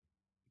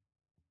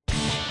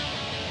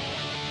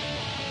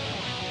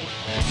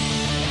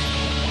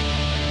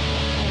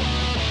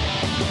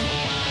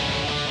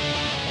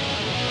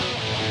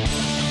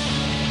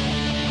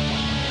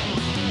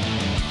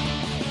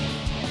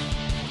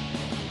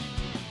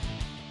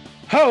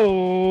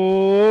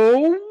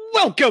Ho!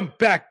 Welcome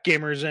back,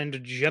 gamers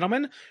and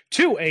gentlemen,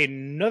 to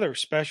another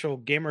special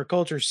gamer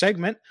culture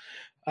segment.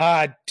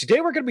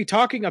 Today we're going to be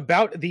talking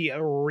about the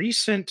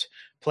recent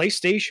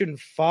PlayStation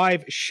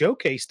 5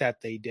 showcase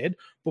that they did.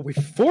 But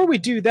before we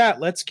do that,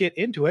 let's get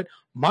into it.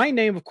 My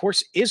name, of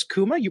course, is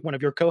Kuma, one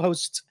of your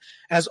co-hosts,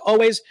 as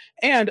always.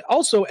 And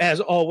also, as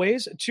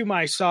always, to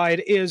my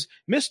side is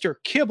Mr.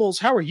 Kibbles.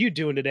 How are you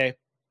doing today?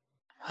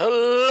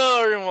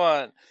 Hello,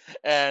 everyone.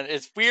 And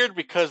it's weird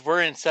because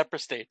we're in separate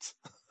states.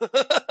 You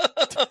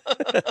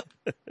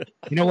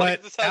know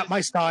what? At my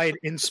side,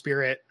 in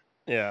spirit.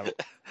 Yeah.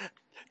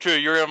 True,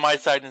 you're on my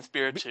side in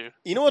spirit too.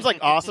 You know what's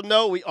awesome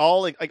though? We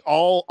all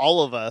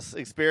all of us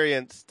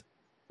experienced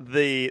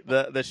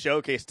the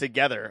showcase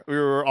together. We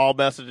were all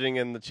messaging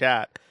in the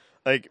chat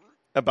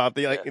about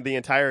the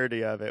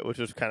entirety of it, which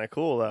was kind of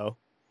cool though.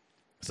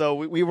 So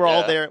we were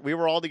all there. We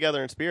were all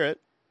together in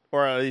spirit,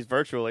 or at least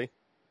virtually.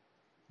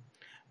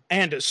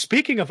 And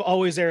speaking of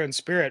always there in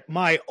spirit,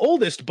 my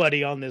oldest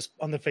buddy on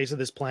the face of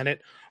this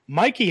planet,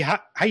 Mikey,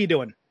 how you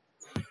doing?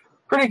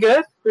 Pretty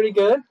good.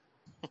 Get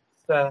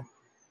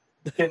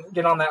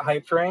on that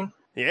hype train.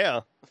 Yeah.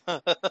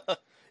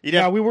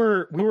 Yeah, we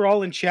were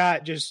all in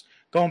chat, just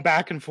going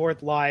back and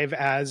forth live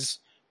as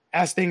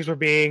things were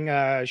being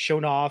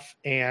shown off,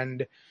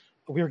 and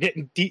we were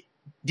getting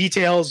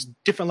details,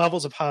 different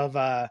levels of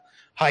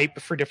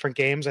hype for different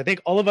games. I think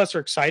all of us are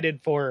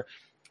excited for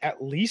at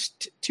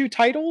least two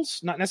titles,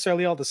 not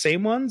necessarily all the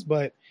same ones,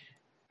 but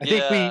I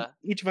think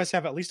each of us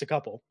have at least a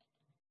couple.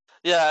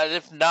 Yeah, and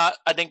if not,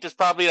 I think there's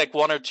probably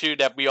one or two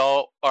that we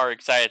all are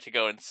excited to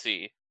go and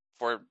see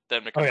for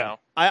them to come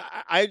out.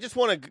 I just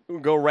want to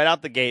go right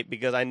out the gate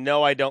because I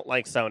know I don't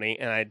like Sony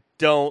and I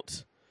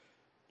don't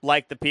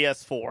like the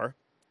PS4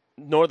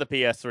 nor the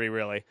PS3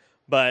 really,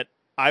 but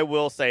I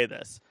will say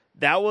this.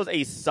 That was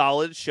a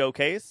solid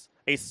showcase,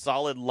 a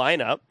solid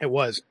lineup. It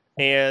was.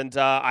 And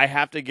I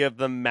have to give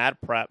them mad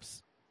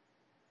preps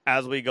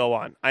as we go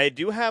on. I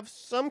do have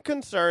some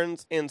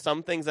concerns in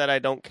some things that I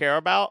don't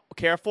care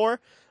for,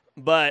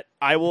 but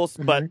I will.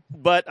 Mm-hmm.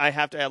 But I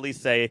have to at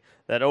least say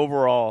that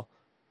overall,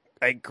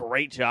 a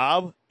great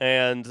job.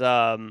 And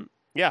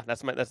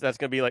that's going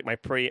to be like my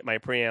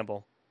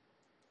preamble.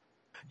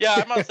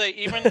 Yeah, I must say,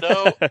 even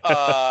though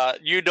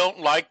you don't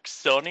like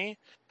Sony,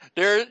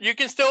 you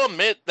can still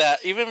admit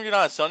that, even if you're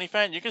not a Sony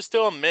fan, you can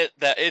still admit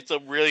that it's a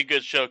really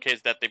good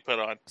showcase that they put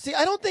on. See,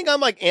 I don't think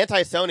I'm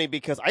anti-Sony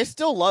because I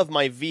still love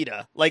my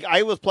Vita.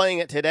 I was playing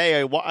it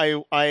today.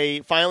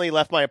 I finally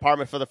left my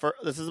apartment for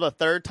this is the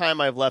third time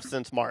I've left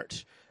since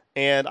March,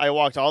 and I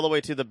walked all the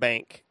way to the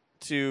bank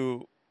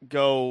to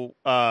go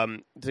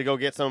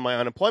get some of my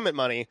unemployment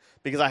money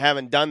because I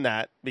haven't done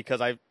that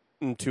because I'm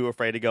too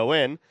afraid to go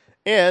in.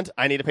 And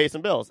I need to pay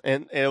some bills,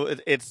 and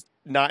it's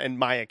not in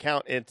my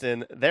account; it's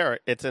in their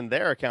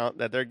account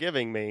that they're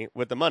giving me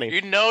with the money.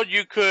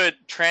 You could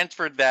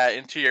transfer that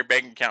into your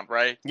bank account,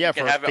 right? Yeah, you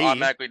can have it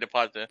automatically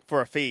deposited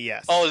for a fee.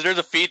 Yes. Oh, is there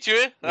a fee to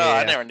it? Yeah. Oh,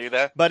 I never knew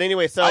that. But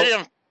anyway,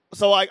 I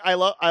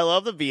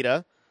love the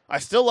Vita. I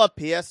still love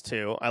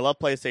PS2. I love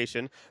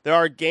PlayStation. There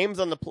are games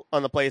on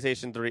the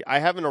PlayStation 3. I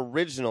have an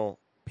original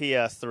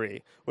PS3,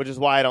 which is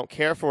why I don't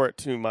care for it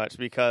too much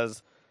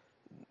because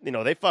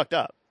they fucked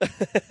up.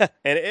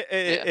 And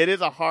it is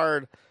a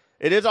hard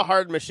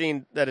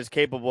machine that is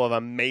capable of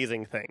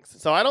amazing things.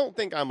 So I don't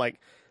think I'm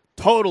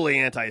totally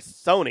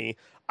anti-Sony.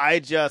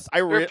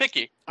 You're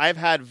picky. I've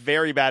had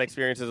very bad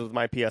experiences with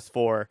my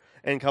PS4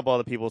 and a couple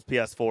other people's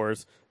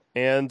PS4s,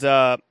 and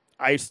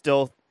I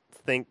still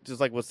think, just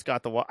like with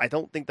Scott I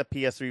don't think the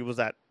PS3 was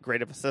that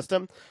great of a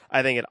system.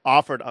 I think it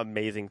offered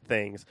amazing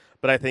things,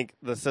 but I think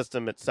the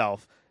system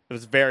itself, it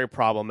was very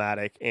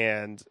problematic,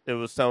 and it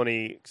was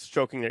Sony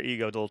stroking their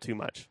ego a little too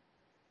much.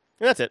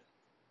 And that's it.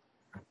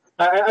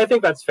 I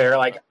think that's fair.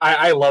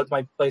 I loved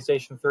my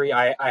PlayStation 3.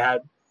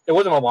 It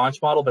wasn't a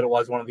launch model, but it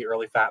was one of the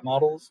early fat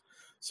models.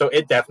 So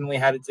it definitely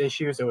had its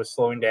issues. It was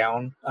slowing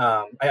down.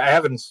 I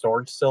have it in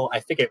storage still. I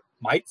think it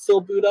might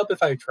still boot up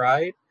if I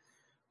tried,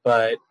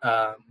 but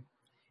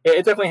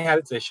it definitely had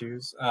its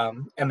issues.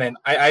 And then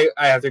I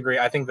have to agree.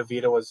 I think the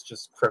Vita was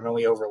just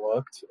criminally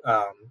overlooked.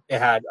 It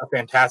had a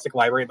fantastic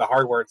library. The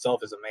hardware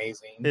itself is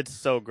amazing. It's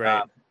so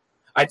great.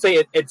 I'd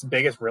say its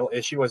biggest real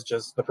issue was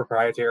just the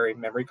proprietary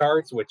memory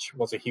cards, which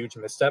was a huge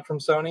misstep from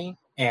Sony.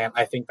 And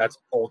I think that's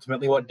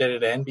ultimately what did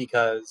it in,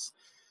 because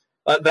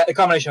the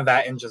combination of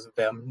that and just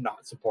them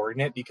not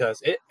supporting it,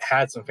 because it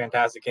had some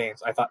fantastic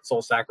games. I thought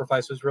Soul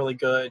Sacrifice was really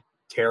good.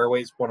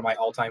 Tearaway is one of my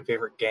all-time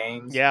favorite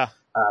games. Yeah.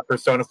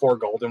 Persona 4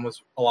 Golden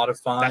was a lot of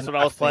fun. That's what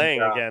I was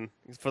playing again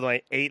for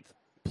my 8th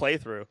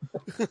playthrough.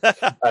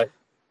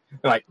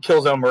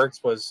 Killzone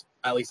Works was,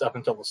 at least up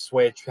until the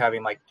Switch,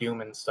 having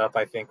Doom and stuff,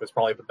 I think was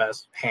probably the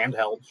best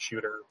handheld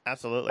shooter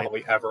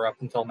probably ever up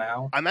until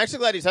now. I'm actually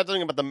glad you said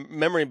something about the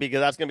memory, because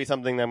that's going to be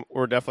something that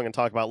we're definitely going to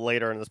talk about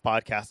later in this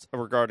podcast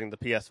regarding the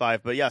PS5.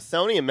 But yeah,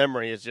 Sony and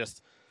memory is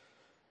just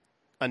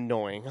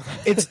annoying.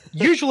 It's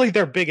usually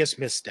their biggest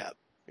misstep.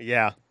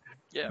 Yeah.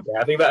 Yeah,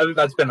 I think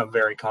that's been a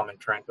very common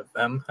trend with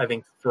them, I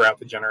think, throughout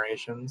the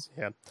generations.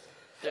 Yeah.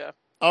 Yeah.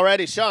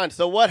 Alrighty, Sean.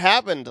 So what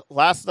happened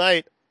last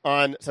night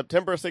on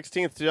September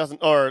 16th, 2000,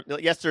 or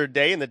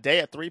yesterday in the day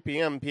at 3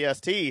 p.m.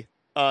 PST,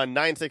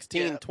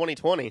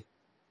 9/16/2020?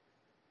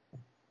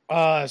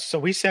 So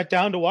we sat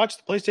down to watch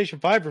the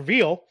PlayStation 5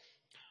 reveal.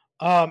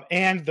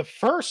 And the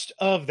first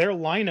of their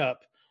lineup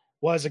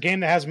was a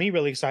game that has me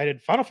really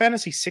excited, Final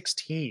Fantasy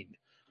 16.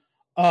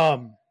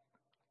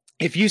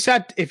 If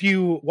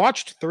you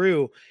watched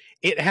through,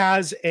 it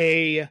has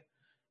a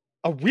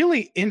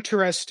really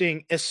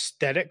interesting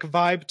aesthetic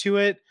vibe to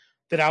it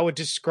that I would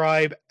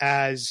describe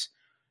as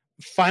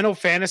Final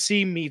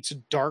Fantasy meets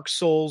Dark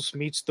Souls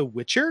meets The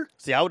Witcher.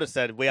 See, I would have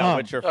said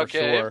Witcher for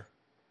sure.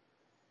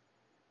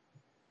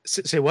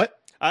 Say what?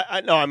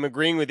 I no, I'm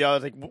agreeing with you. I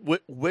was like,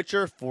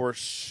 Witcher for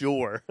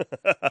sure.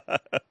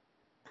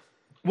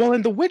 Well,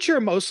 in The Witcher,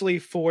 mostly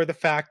for the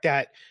fact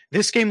that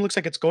this game looks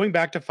like it's going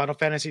back to Final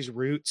Fantasy's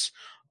roots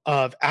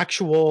of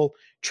actual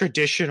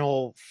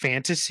traditional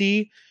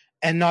fantasy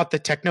and not the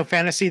techno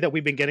fantasy that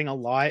we've been getting a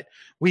lot.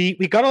 We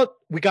got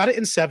it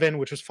in 7,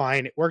 which was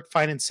fine. It worked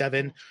fine in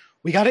 7.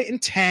 We got it in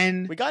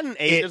 10. We got an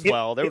 8 as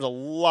well. There was a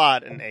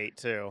lot in 8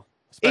 too.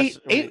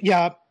 8,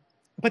 yeah.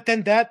 But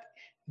then that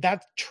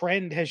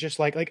trend has just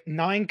like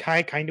 9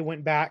 kind of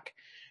went back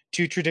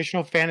to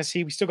traditional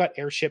fantasy. We still got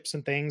airships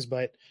and things,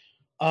 but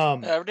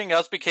everything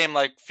else became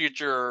like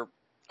future.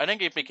 I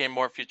think it became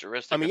more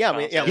futuristic. I mean,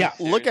 yeah.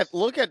 Look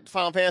at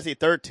Final Fantasy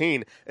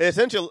 13.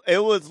 Essentially,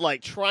 it was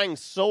like trying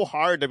so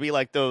hard to be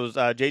like those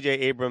J.J.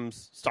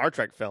 Abrams Star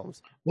Trek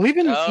films. Well,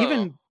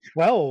 even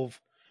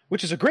 12,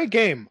 which is a great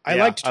game. I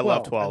liked 12. I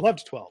love 12. I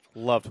loved 12.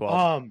 Love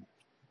 12.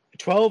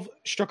 12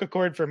 struck a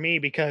chord for me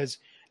because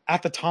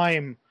at the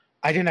time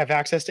I didn't have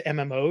access to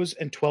MMOs,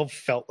 and 12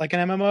 felt like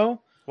an MMO.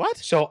 What?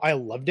 So I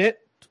loved it.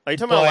 Are you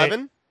talking about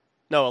 11?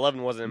 No,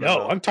 11 wasn't.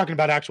 No, I'm talking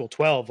about actual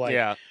 12. Like,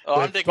 yeah. Oh,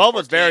 I'm thinking 12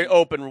 was 14. very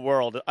open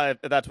world.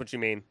 That's what you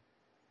mean.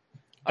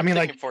 I mean,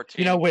 like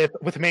 14.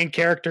 With main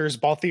characters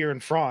Balthier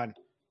and Thrawn.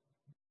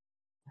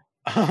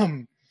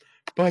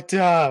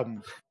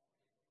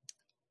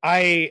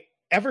 I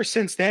ever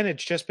since then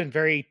it's just been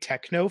very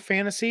techno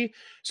fantasy.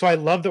 So I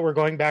love that we're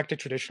going back to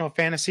traditional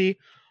fantasy.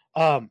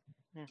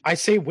 I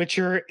say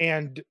Witcher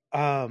and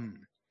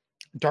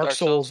Dark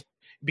Souls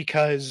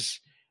because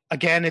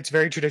again, it's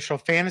very traditional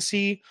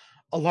fantasy.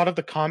 A lot of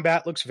the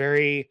combat looks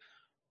very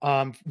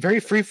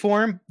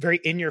freeform, very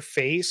in your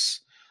face.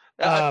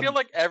 I feel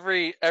like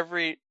every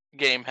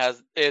game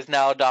is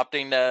now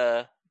adopting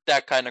that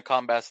kind of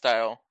combat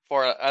style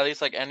for at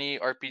least like any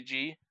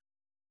RPG.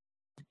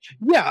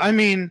 Yeah, I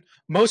mean,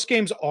 most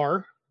games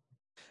are.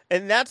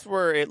 And that's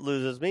where it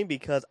loses me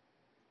because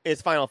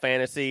it's Final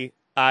Fantasy.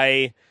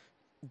 I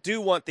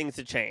do want things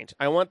to change.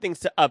 I want things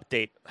to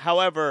update.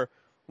 However,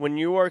 when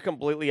you are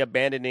completely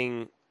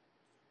abandoning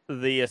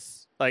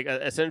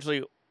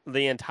essentially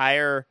the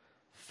entire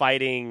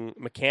fighting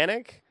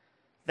mechanic,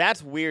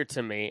 that's weird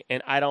to me,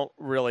 and I don't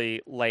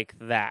really like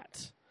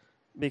that.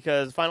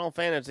 Because Final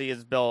Fantasy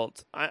is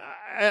built...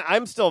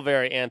 I'm still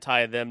very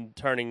anti them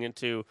turning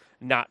into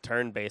not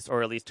turn-based,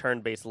 or at least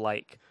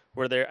turn-based-like,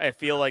 where I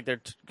feel like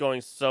they're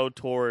going so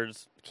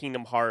towards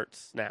Kingdom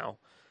Hearts now,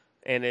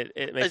 and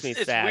it makes me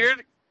sad. It's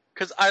weird,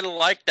 because I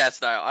like that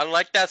style. I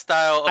like that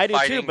style of I do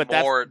fighting too, but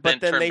more then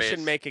than they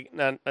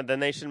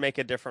should make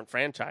a different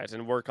franchise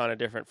and work on a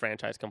different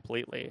franchise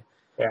completely.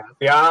 Yeah.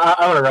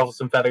 I want to ruffle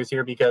some feathers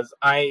here because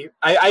I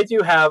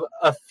do have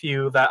a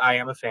few that I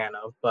am a fan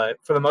of, but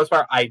for the most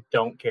part, I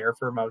don't care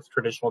for most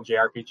traditional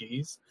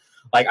JRPGs.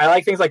 Like I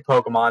like things like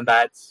Pokemon.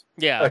 That's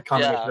a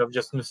combination of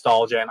just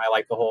nostalgia, and I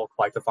like the whole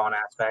collectathon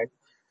aspect.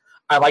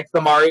 I liked the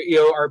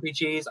Mario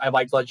RPGs. I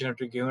liked Legend of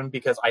Dragoon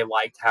because I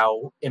liked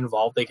how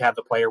involved they had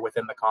the player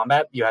within the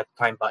combat. You had to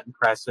time button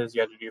presses.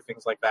 You had to do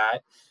things like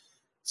that.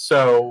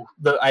 So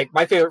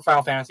my favorite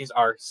Final Fantasies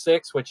are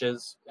 6, which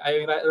is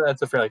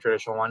that's a fairly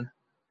traditional one.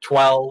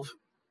 12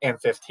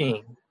 and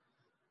 15.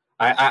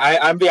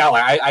 I'm the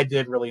outlier. I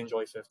did really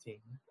enjoy 15.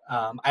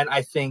 And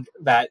I think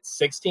that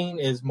 16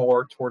 is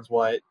more towards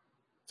what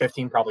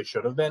 15 probably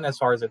should have been as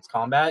far as its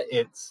combat.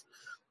 It's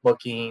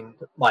looking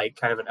like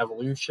kind of an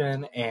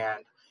evolution. And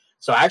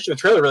so actually the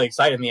trailer really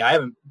excited me. I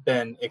haven't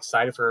been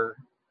excited for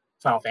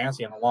Final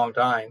Fantasy in a long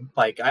time.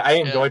 Like I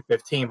enjoyed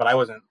 15, but I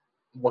wasn't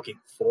looking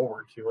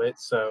forward to it.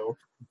 So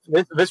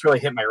this really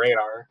hit my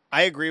radar.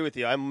 I agree with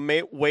you. I'm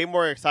way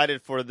more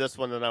excited for this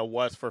one than I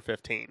was for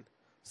 15.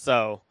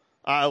 So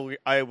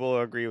I will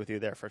agree with you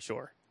there for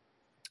sure.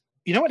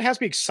 You know what has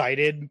me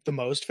excited the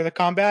most for the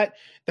combat?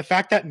 The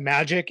fact that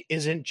magic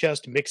isn't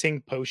just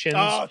mixing potions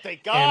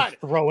thank God. and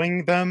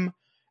throwing them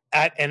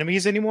at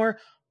enemies anymore.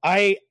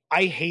 I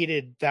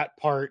hated that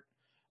part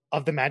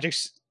of the magic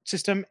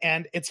system,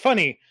 and it's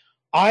funny.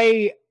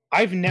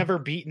 I've never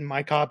beaten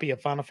my copy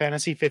of Final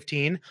Fantasy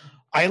 15.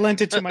 I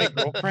lent it to my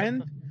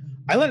girlfriend.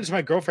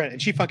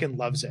 And she fucking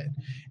loves it.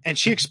 And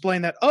she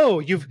explained that,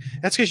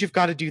 that's because you've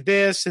got to do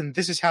this, and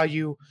this is how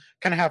you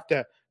kind of have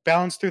to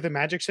balance through the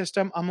magic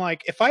system. I'm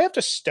like, if I have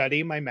to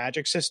study my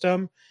magic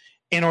system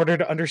in order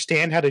to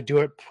understand how to do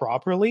it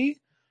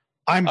properly,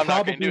 I'm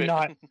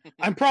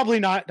probably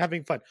not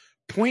having fun.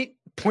 Point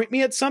point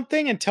me at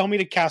something and tell me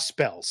to cast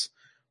spells.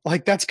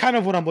 Like, that's kind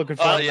of what I'm looking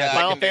for. Oh, yeah.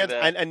 Final can do Fantasy.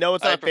 that. I know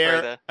it's I not prefer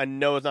fair. that. I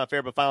know it's not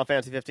fair, but Final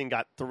Fantasy 15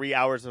 got 3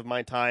 hours of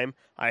my time.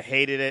 I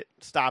hated it,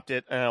 stopped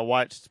it, and I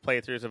watched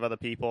playthroughs of other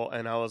people,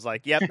 and I was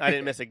like, "Yep, I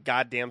didn't miss a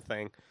goddamn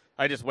thing.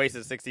 I just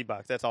wasted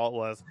 $60. That's all it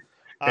was."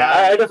 Yeah,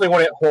 I definitely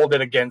wouldn't hold it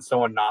against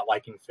someone not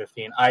liking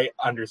 15. I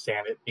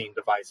understand it being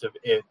divisive.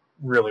 It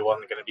really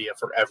wasn't going to be a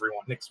for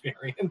everyone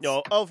experience.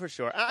 No, oh for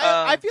sure.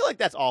 I feel like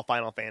that's all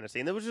Final Fantasy,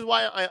 and which is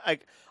why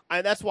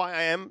that's why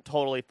I am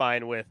totally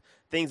fine with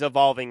things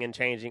evolving and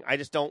changing. I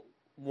just don't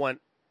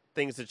want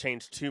things to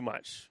change too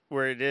much,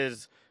 where it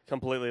is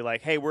completely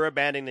like, hey, we're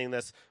abandoning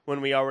this when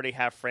we already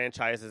have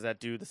franchises that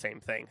do the same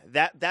thing.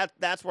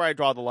 That's where I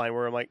draw the line,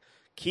 where I'm like,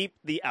 keep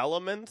the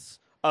elements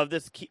of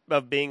this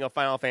of being a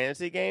Final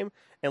Fantasy game,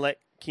 and let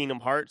Kingdom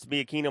Hearts be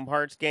a Kingdom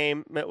Hearts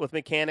game with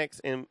mechanics,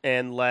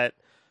 and let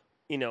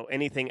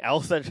anything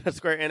else that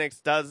Square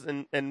Enix does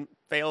and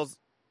fails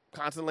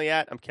constantly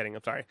at. I'm kidding.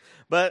 I'm sorry,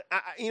 but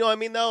what I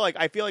mean though. Like,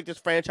 I feel like this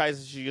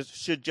franchises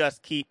should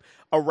just keep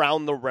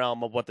around the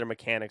realm of what their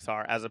mechanics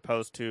are, as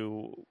opposed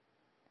to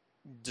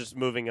just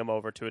moving them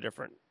over to a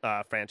different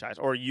franchise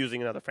or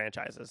using another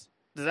franchises.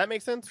 Does that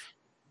make sense?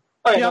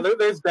 Oh, yeah, no,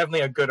 there's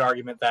definitely a good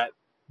argument that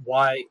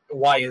why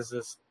is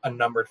this a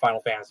numbered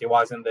Final Fantasy?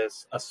 Why isn't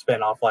this a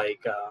spin-off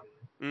like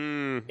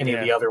any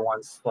of the other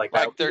ones like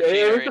that? 13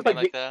 or anything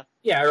like that.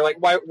 Yeah, or like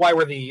why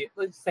were the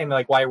same,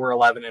 like why were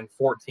 11 and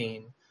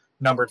 14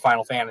 numbered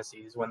Final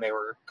Fantasies when they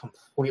were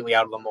completely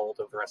out of the mold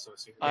of the rest of the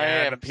series?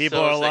 But people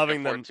so are sick of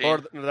loving them,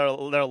 14.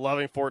 or they're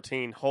loving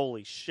 14.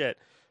 Holy shit!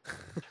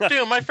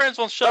 Dude, my friends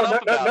won't shut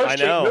up about I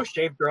know. No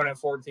shade thrown at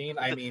 14.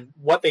 I mean,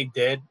 what they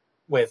did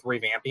with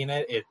revamping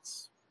it,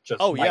 it's just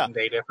night and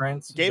day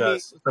difference.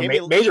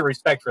 Major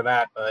respect for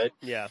that, but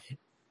yeah,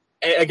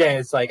 again,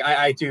 it's like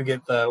I do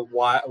get the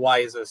why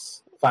is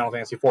this Final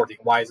Fantasy 14?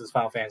 Why is this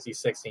Final Fantasy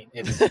 16?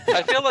 It's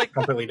I feel like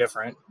completely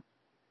different.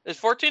 Is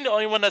 14 the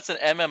only one that's an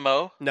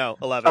MMO? No,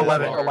 11.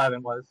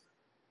 11 was.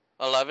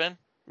 11?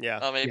 Yeah.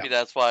 Oh, maybe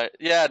that's why.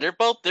 Yeah, they're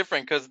both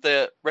different because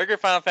the regular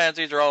Final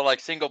Fantasies are all like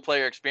single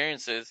player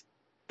experiences.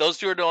 Those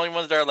two are the only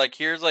ones that are like,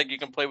 here's like you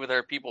can play with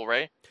other people,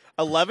 right?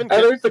 11.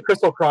 There's the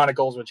Crystal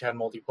Chronicles, which had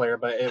multiplayer,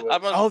 but it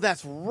was. Oh,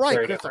 that's right,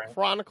 Crystal different.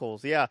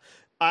 Chronicles. Yeah.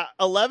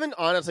 11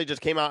 honestly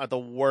just came out at the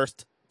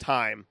worst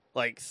time.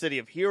 Like City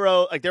of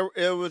Hero, like there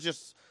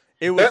was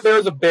there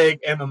was a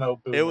big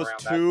MMO boom. It was around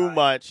too that time.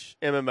 much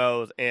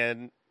MMOs,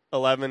 and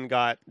 11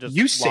 got just.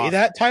 You lost. say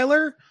that,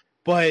 Tyler,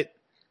 but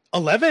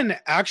 11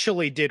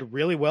 actually did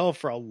really well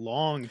for a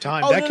long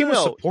time. That game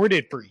was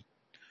supported for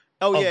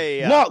a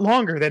lot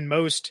longer than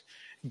most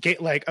of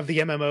the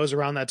MMOs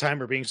around that time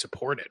were being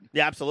supported.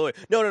 Yeah,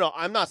 absolutely. No.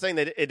 I'm not saying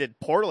that it did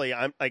poorly.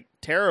 I'm like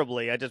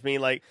terribly. I just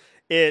mean like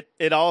it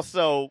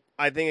also,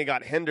 I think it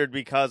got hindered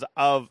because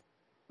of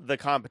the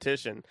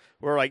competition.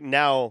 Where like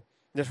now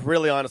there's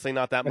really honestly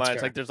not that That's much.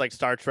 fair. Like there's like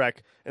Star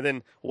Trek and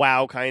then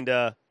WoW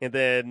kinda, and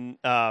then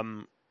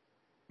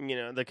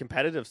the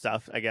competitive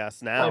stuff, I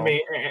guess now. I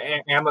mean,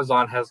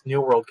 Amazon has New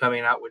World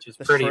coming out, which is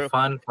That's pretty true.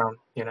 fun. From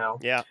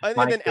yeah, and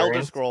my then Elder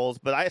experience. Scrolls,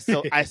 but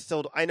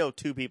I know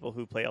 2 people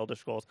who play Elder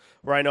Scrolls,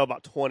 where I know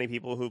about 20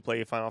 people who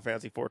play Final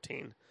Fantasy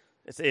 14.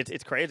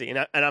 It's crazy,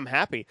 and I'm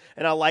happy,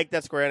 and I like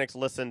that Square Enix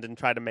listened and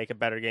tried to make a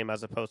better game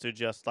as opposed to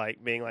just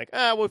like being like,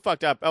 we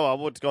fucked up. Oh well,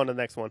 we'll just go on to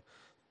the next one.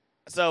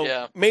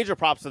 So major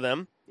props to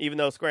them, even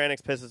though Square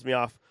Enix pisses me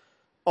off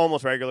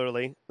almost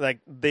regularly. Like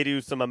they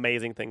do some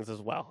amazing things as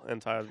well,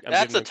 and so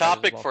that's a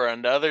topic for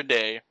another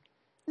day.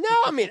 No,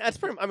 I mean that's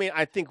pretty. I mean,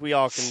 I think we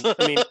all can.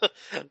 I mean,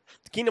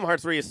 Kingdom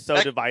Hearts 3 is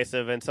so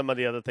divisive, and some of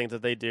the other things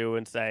that they do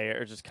and say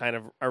are just kind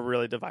of are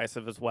really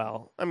divisive as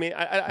well. I mean,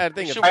 I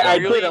think I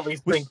could at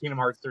least think Kingdom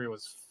Hearts 3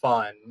 was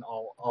fun.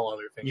 All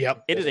other things.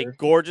 Yep, it is a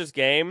gorgeous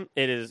game.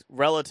 It is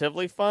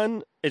relatively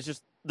fun. It's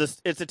just this.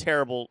 It's a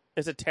terrible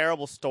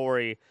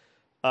story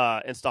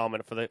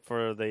installment for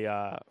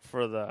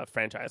the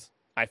franchise.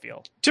 I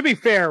feel. To be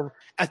fair,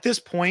 at this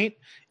point,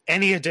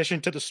 any addition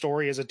to the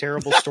story is a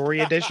terrible story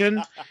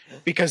addition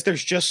because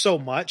there's just so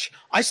much.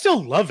 I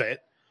still love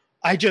it.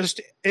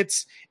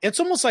 It's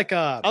almost like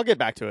I'll get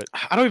back to it.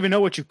 I don't even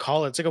know what you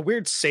call it. It's like a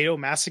weird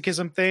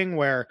sadomasochism thing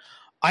where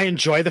I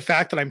enjoy the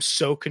fact that I'm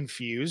so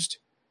confused.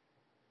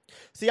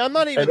 See, I'm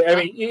not even. I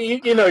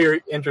mean, you're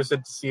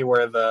interested to see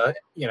where the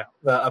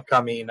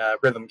upcoming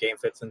rhythm game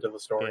fits into the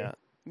story.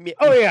 Yeah.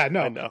 Oh yeah,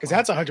 no, because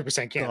that's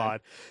 100% canon.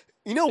 God.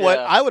 You know what?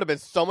 I would have been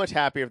so much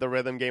happier if the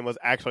rhythm game was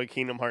actually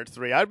Kingdom Hearts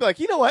 3. I'd be like,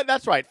 you know what?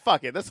 That's right.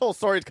 Fuck it. This whole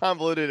story's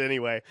convoluted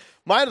anyway.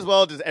 Might as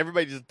well just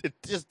everybody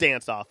just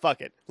dance off.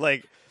 Fuck it.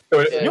 Like,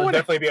 it would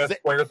definitely be a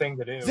Square thing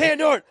to do.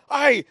 Xandor,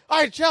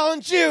 I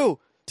challenge you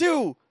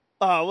to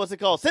what's it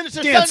called?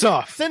 Sinister Dance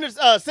off.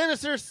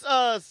 Sinister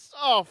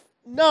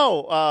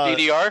no.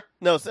 DDR?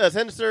 No,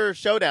 Sinister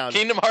Showdown.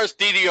 Kingdom Hearts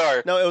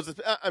DDR. No, it was.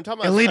 I'm talking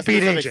about Elite a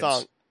specific Beat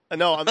song.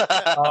 No,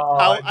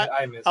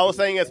 I was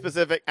saying a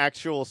specific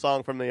actual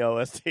song from the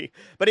OST.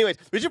 But anyways,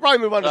 we should probably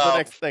move on to the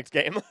next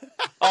game.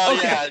 Oh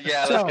okay.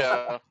 yeah, let's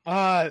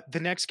go. The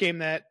next game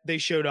that they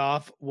showed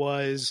off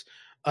was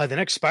the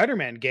next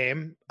Spider-Man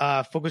game,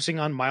 focusing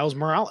on Miles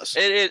Morales.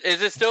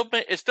 Is it still?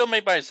 It's still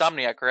made by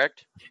Insomniac,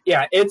 correct?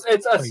 Yeah, it's a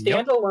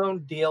Yep.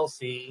 standalone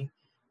DLC.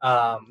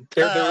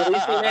 They're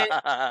releasing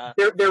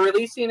it. They're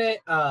releasing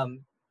it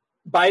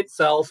by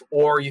itself,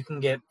 or you can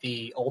get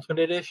the Ultimate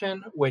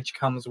Edition, which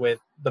comes with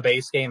the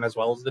base game as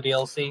well as the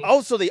DLC.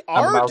 Oh, so they the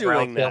are Miles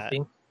doing Morales that.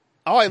 DLC.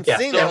 Oh, I'm Yeah.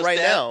 seeing So that right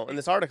now in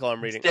this article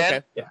I'm reading.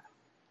 Okay.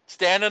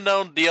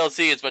 Standalone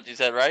DLC is what you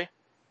said, right?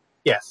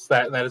 Yes,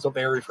 that is what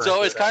they're referring to.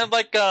 So it's kind of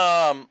like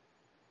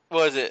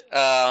what is it?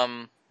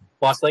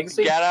 Lost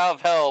Legacy. Get Out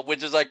of Hell,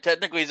 which is like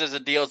technically just a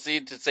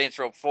DLC to Saints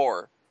Row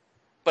 4,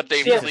 but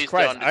they Jesus released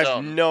Christ, it on I its have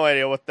own. no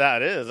idea what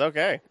that is.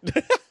 Okay.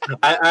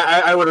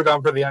 I would have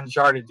gone for the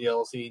Uncharted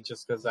DLC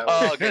just because that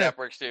was Oh, okay, that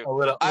works too. a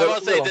little. I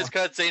will say little- this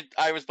because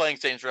I was playing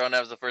Saints Row and that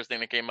was the first thing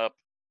that came up.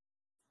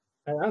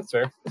 Yeah, that's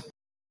fair.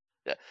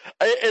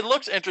 It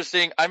looks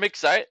interesting. I'm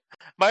excited.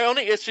 My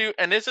only issue,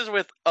 and this is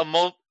with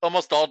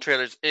almost all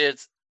trailers,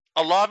 is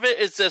a lot of it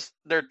is just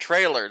they're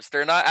trailers.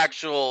 They're not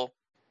actual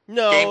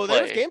No, gameplay.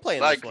 there's gameplay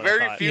in Like this one.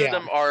 very I thought. few of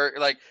them are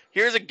like,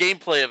 here's a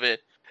gameplay of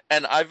it.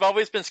 And I've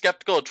always been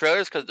skeptical of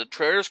trailers because the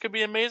trailers could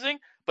be amazing,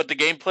 but the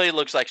gameplay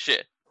looks like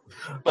shit.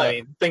 But I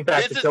mean, think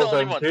back this to is the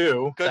only Killzone one.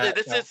 2. Because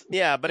this is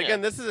Yeah, but Yeah.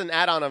 again, this is an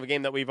add-on of a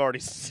game that we've already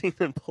seen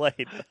and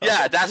played.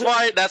 yeah. That's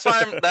why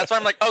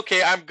I'm like,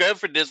 okay, I'm good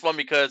for this one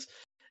because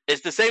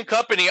it's the same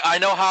company. I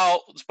know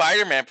how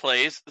Spider-Man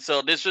plays,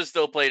 so this should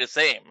still play the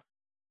same,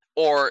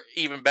 or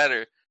even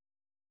better.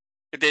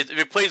 If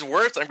it plays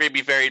worse, I'm going to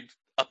be very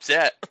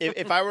upset.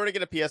 If I were to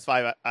get a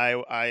PS5,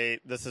 I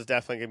this is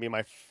definitely gonna be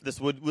my this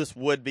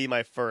would be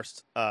my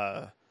first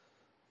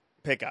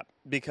pickup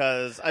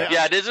because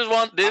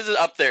This is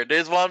up there.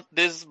 This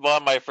is one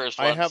of my first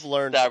ones. I have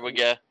learned that I would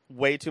get.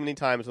 way too many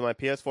times with my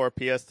PS4,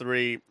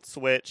 PS3,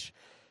 Switch,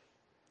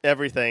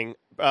 everything,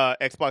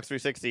 Xbox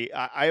 360.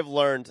 I've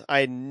learned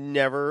I'm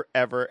never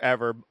ever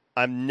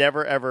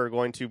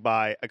going to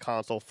buy a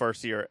console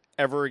first year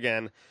ever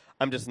again.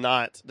 I'm just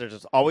not. There's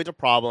just always a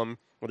problem.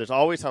 Or there's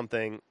always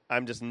something.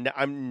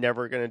 I'm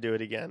never gonna do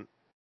it again.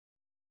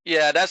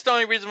 Yeah, that's the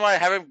only reason why I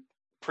haven't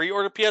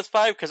pre-ordered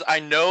PS5 because I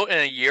know in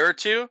a year or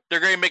two they're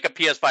going to make a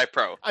PS5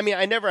 Pro. I mean,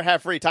 I never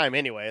have free time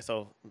anyway,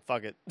 so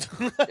fuck it.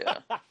 Yeah.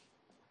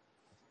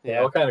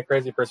 Yeah, what kind of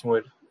crazy person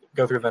would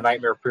go through the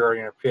nightmare of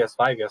pre-ordering a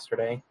PS5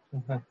 yesterday?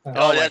 Oh,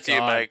 my that's you,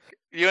 God. Mike.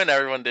 You and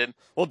everyone did.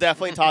 We'll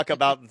definitely talk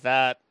about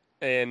that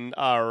in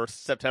our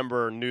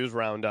September news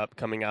roundup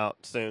coming out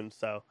soon.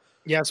 So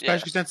Yeah,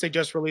 especially since they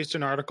just released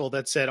an article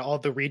that said all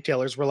the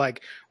retailers were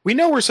like, we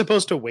know we're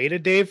supposed to wait a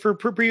day for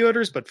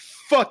pre-orders, but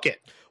fuck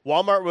it.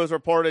 Walmart was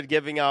reported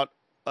giving out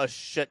a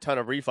shit ton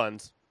of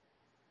refunds.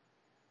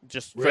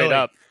 Just straight Really?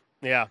 up.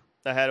 Yeah.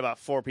 I had about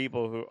 4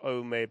 people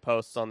who made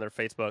posts on their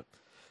Facebook.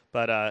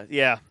 But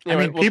yeah.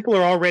 Anyway, I mean, people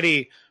are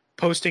already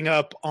posting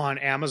up on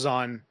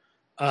Amazon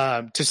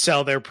to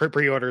sell their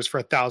pre-orders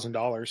for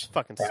 $1,000.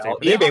 fucking Well,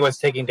 stupid. eBay was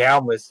taking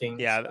down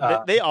listings.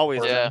 Yeah, they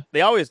always Yeah.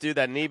 they always do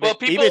that. And eBay, Well,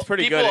 people- eBay's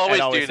pretty people good always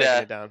at always do taking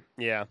that. it down.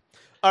 Yeah.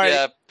 All right.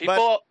 Yeah,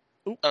 people.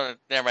 Oop.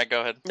 Never mind.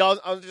 Go ahead. No,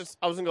 I was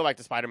gonna go back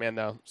to Spider-Man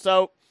though.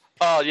 So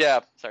Oh yeah.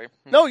 Sorry.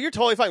 no, you're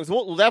totally fine. So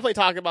we'll definitely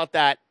talk about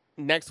that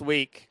next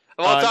week.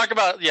 We'll talk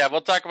about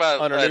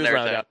on our news another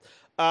roundup.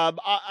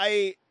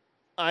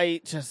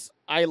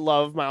 I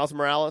love Miles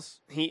Morales.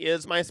 He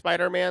is my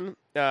Spider-Man.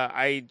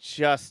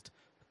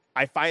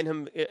 I find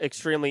him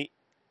extremely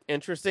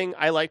interesting.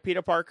 I like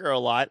Peter Parker a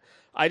lot.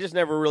 I just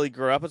never really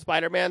grew up with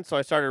Spider-Man, so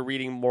I started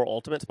reading more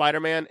Ultimate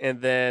Spider-Man,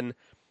 and then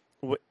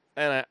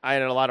I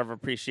had a lot of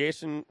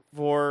appreciation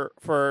for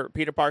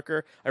Peter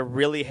Parker. I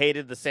really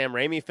hated the Sam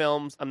Raimi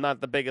films. I'm not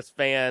the biggest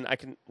fan. I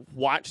can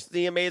watch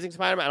the Amazing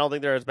Spider-Man. I don't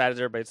think they're as bad as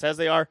everybody says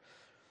they are.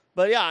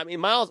 But yeah, I mean,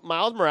 Miles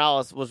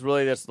Morales was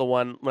really just the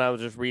one when I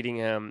was just reading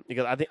him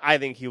because I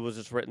think he was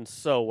just written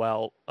so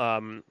well.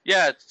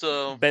 Yeah.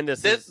 So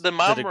Bendis the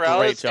Miles did a great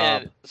Morales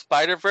job. and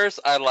Spider-Verse,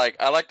 I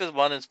like this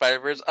one in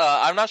Spider-Verse.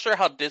 I'm not sure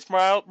how this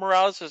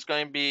Morales is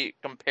going to be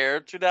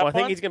compared to that Well, I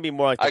think one. he's going to be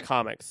more like the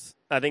comics.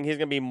 I think he's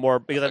going to be more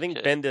because I think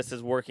Okay. Bendis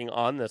is working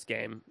on this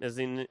game.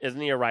 Isn't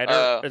he a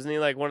writer? Isn't he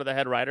like one of the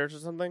head writers or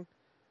something?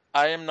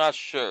 I am not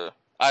sure.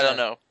 I don't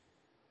know.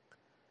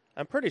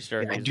 I'm pretty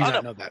sure. I he's- do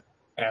not know that.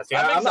 Yeah, see,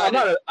 I'm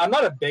I'm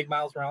not a big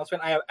Miles Morales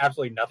fan. I have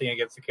absolutely nothing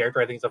against the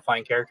character. I think he's a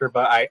fine character,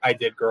 but I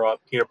did grow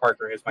up. Peter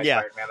Parker is my Yeah.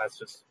 Spider-Man. That's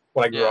just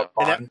what I grew Yeah. up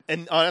on.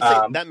 and honestly,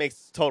 Um, that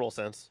makes total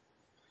sense.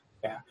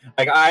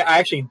 Like I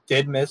actually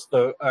did miss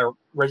the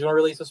original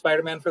release of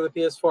Spider-Man for the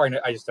PS4.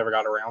 I just never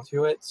got around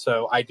to it.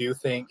 So I do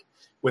think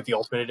with the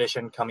Ultimate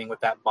Edition coming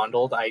with that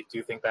bundled, I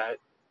do think that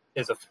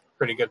is a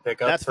pretty good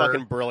pickup. That's for,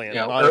 fucking brilliant.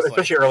 you know, honestly.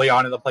 especially early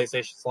on in the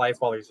PlayStation's life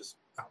while there's just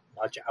not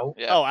much out.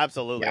 Yeah. Oh,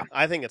 absolutely. Yeah.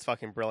 I think it's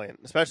fucking brilliant,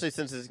 especially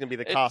since it's going to be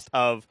the It's- cost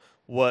of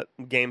what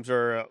games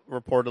are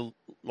reported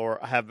or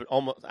have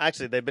almost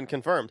actually they've been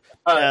confirmed.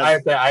 I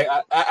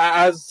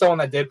as someone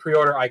that did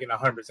pre-order, I can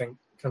 100%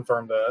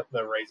 confirm the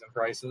raise in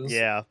prices.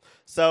 Yeah.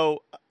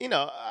 So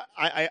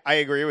I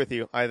agree with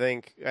you. I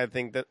think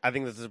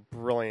this is a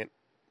brilliant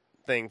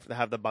thing to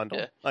have the bundle.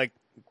 Yeah. Like,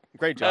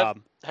 great job.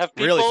 Have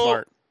people Really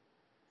smart.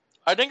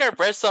 I think I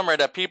read somewhere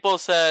that people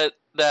said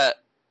that.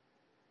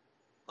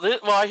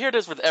 Well, I hear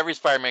this with every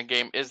Spider-Man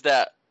game is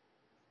that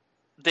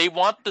they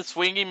want the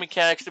swinging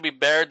mechanics to be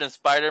better than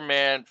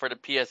Spider-Man for the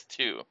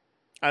PS2.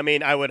 I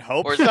mean, I would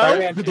hope Or is so.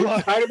 Spider-Man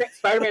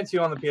 2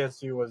 on the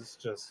PS2 was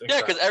just Yeah,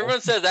 because incredible.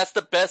 everyone says that's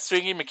the best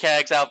swinging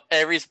mechanics out of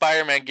every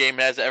Spider-Man game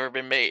that has ever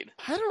been made,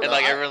 I don't and know.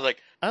 like everyone's like,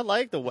 I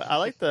like the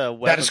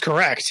web. That is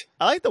correct.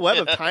 I like the web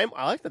of time.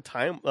 I like the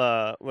time.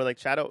 Where like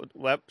web of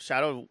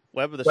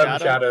the Web shadow.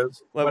 of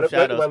Shadows. Web of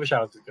Shadows. Web of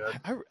Shadows is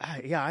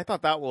good. I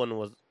thought that one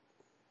was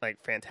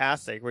like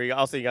fantastic. Where you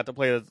got to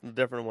play the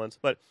different ones,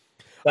 but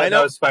I That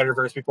know was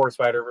Spider-Verse before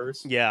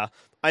Spider-Verse. yeah,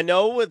 I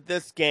know with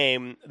this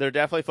game they're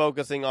definitely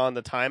focusing on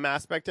the time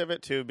aspect of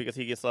it too, because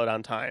he can slow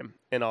down time,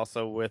 and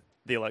also with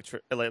the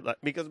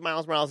because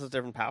Miles Morales has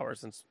different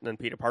powers than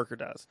Peter Parker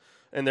does,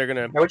 and they're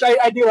gonna Which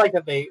I do like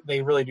that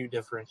they really do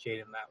differentiate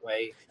him that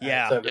way.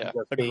 Yeah. Instead of Yeah.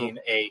 just being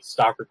a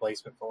stock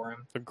replacement for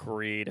him.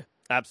 agreed.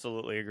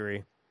 Absolutely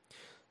agree.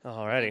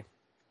 Alrighty.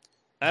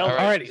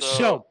 Alrighty,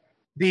 so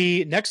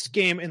the next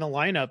game in the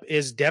lineup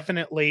is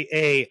definitely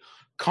a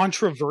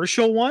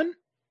controversial one.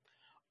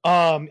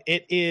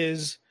 It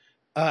is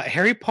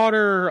Harry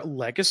Potter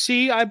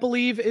Legacy, I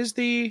believe, is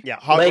the Yeah,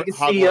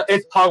 Legacy.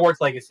 It's Hogwarts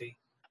Legacy.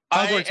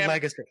 Hogwarts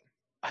Legacy.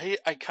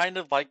 I kind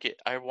of like it.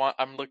 I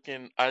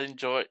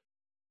enjoy it.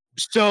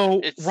 So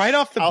It's- right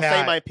off the I'll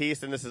bat, say my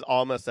piece, and this is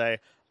all I'm gonna say.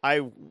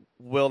 I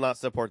will not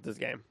support this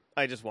game.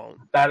 I just won't.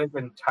 That is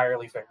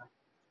entirely fair.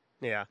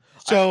 Yeah.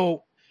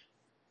 so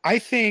I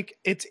think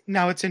it's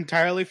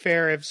entirely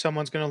fair if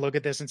someone's going to look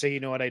at this and say, you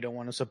know what, I don't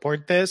want to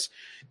support this.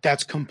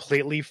 That's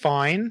completely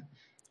fine.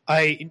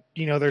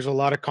 There's a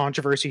lot of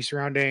controversy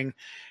surrounding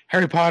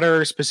Harry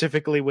Potter,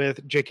 specifically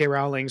with J.K.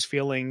 Rowling's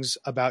feelings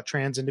about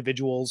trans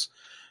individuals.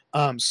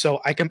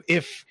 So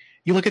if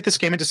you look at this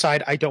game and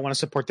decide I don't want to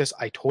support this,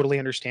 I totally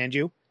understand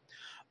you.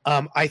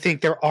 I think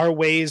there are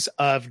ways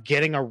of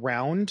getting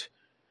around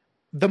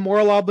the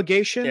moral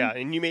obligation. Yeah,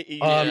 and you made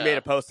Yeah.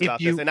 a post If about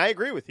you- this, and I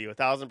agree with you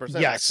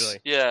 1,000%. Yes. Actually,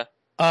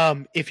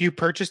 Yeah, If you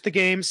purchase the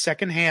game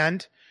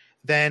secondhand,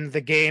 then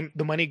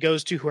the money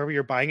goes to whoever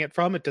you're buying it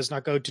from. It does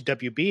not go to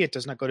WB. It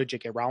does not go to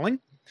J.K.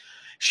 Rowling.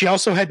 She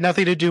also had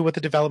nothing to do with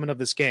the development of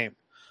this game.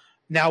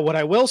 Now, what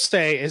I will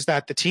say is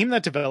that the team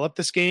that developed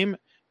this game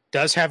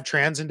does have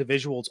trans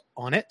individuals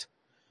on it.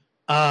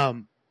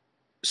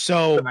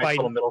 So A nice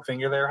little middle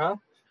finger there, huh?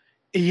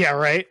 yeah,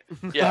 right.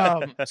 yeah.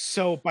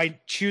 So by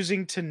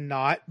choosing to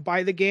not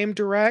buy the game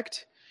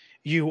direct,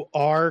 you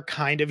are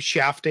kind of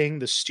shafting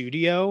the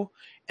studio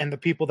and the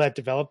people that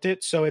developed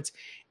it. So it's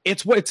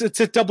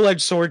a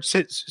double-edged sword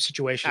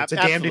situation. It's a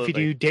damned if you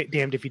do,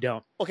 damned if you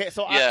don't. okay,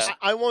 so Yeah.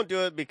 I won't do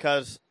it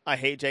because I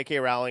hate J.K.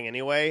 Rowling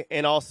anyway,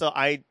 and also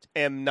I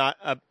am not.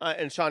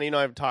 And Sean,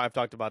 I've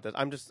talked about this.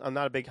 I'm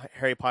not a big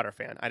Harry Potter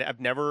fan. I've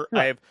never.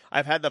 Right.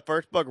 I've had the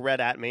first book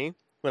read at me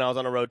when I was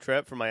on a road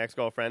trip for my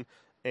ex-girlfriend,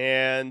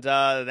 and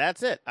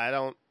that's it. I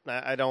don't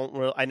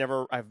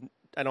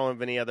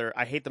have any other.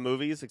 I hate the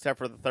movies except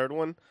for the third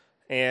one,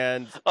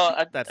 and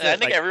that's I it.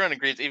 think Like, everyone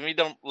agrees. Even if you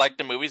don't like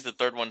the movies, the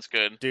third one's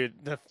good. dude,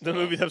 the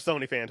movies have so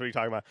many fans. What are you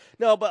talking about?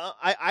 No, but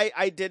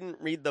I didn't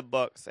read the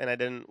books, and I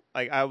didn't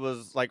I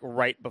was like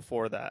right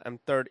before that. I'm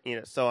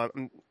 30, so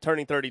I'm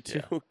turning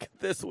 32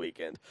 this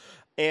weekend,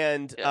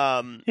 and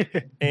Yeah.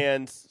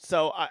 and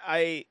so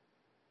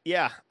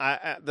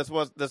this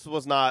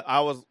was not.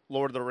 I was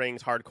Lord of the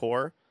Rings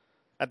hardcore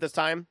at this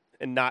time,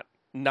 and not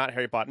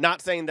Harry Potter.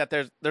 Not saying that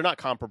they're not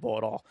comparable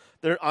at all.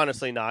 They're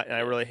honestly not, and I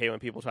really hate when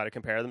people try to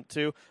compare them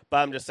to. But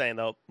I'm just saying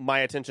though, my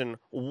attention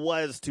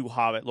was to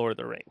Hobbit, Lord of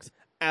the Rings,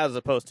 as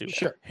opposed to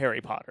Sure.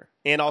 Harry Potter,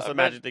 and also But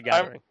Magic the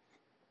Gathering.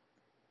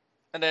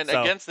 And then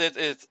So- against it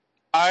is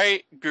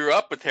I grew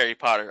up with Harry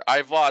Potter.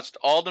 I've watched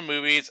all the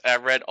movies.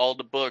 I've read all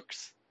the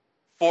books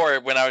for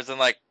it when I was in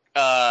like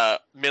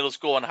middle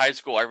school and high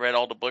school. I read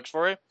all the books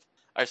for it.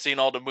 I've seen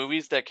all the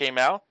movies that came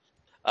out.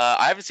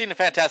 I haven't seen the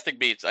Fantastic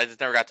Beasts. I just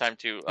never got time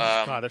to.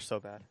 God, they're so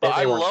bad. But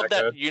They I weren't love that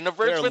that good.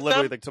 universe They're with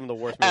literally them. like some of the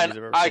worst movies I've And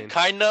ever I seen.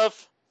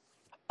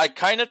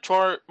 kind of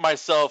tore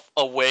myself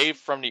away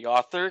from the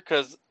author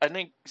because I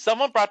think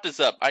someone brought this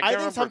up. I can't I think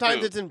remember sometimes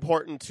who. it's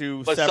important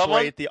to But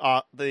separate the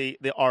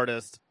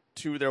artist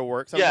to their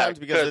work sometimes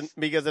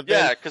because if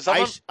yeah,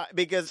 then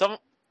because some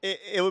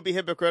it would be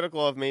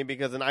hypocritical of me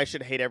because then I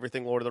should hate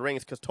everything Lord of the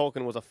Rings because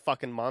Tolkien was a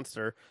fucking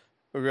monster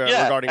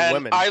regarding and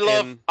women.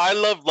 I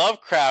love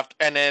Lovecraft,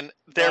 and then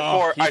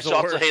therefore he's I the should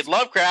also worst. hate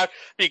Lovecraft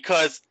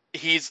because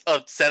he's a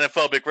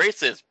xenophobic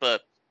racist.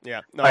 But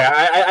yeah, no,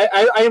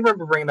 I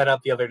remember bringing that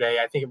up the other day.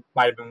 I think it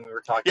might have been when we were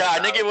talking. yeah, I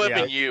about think it would have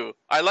yeah. been you.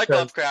 I like Because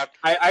Lovecraft.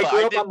 I But grew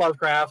I up did- on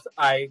Lovecraft.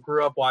 I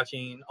grew up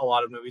watching a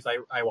lot of movies.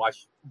 I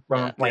watched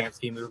Roman Yeah.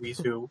 Polanski movies.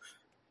 Who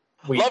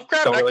we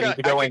Lovecraft, don't I really can-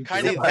 need to I go can into.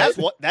 kind of-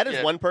 See, that is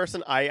Yeah. one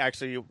person I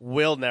actually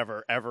will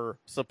never ever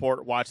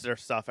support watch their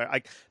stuff.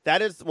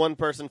 That is one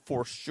person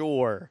for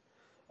sure.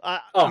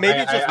 Maybe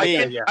it's just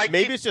me. yeah.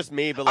 Maybe it's just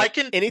me, but I like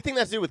can- anything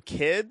that's to do with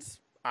kids,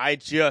 I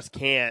just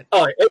can't.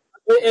 Oh,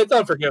 it's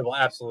unforgivable,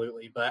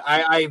 absolutely. But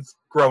I've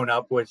grown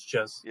up with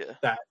just Yeah.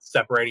 that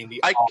separating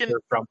the I author can-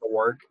 from the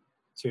work.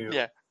 To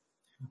Yeah.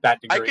 that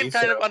I degree. can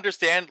kind of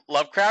understand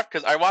Lovecraft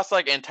because I watched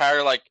like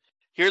entire like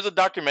here's a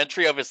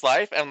documentary of his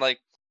life, and like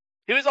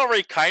he was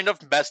already kind of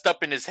messed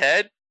up in his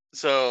head,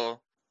 so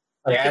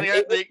he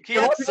had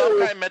some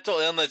kind of mental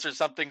illness or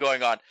something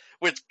going on,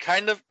 which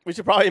kind of. We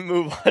should probably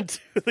move on to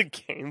the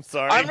game.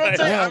 Sorry, I'm not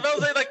saying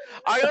like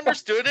I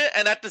understood it,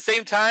 and at the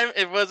same time,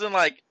 it wasn't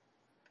like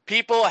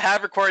people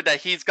have recorded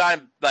that he's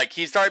gotten like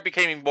he started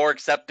becoming more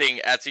accepting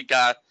as he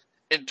got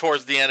in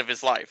towards the end of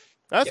his life.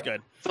 That's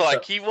good. So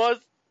like he was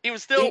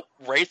still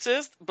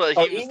racist, but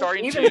he was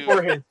starting even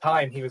for his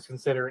time, he was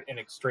considered an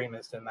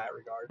extremist in that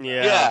regard.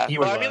 Yeah,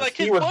 but I mean, like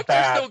his books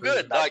are still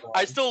good. Like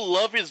I still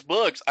love his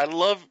books. I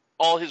love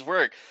all his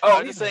work.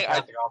 I'm just saying,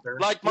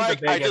 like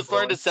Mike, I just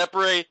learned to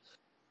separate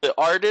the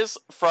artist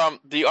from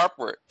the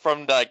artwork,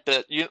 from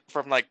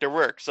their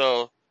work.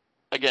 So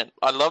again,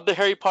 I love the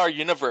Harry Potter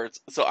universe,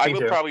 so I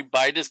will probably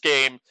buy this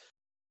game.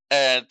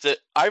 And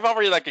I've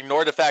already like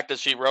ignored the fact that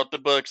she wrote the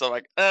book, so I'm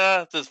like,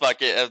 just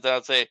fuck it. As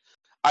I'd say,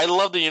 I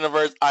love the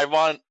universe. I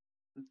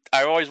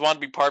always wanted to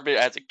be part of it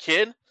as a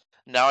kid.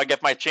 Now I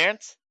get my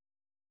chance,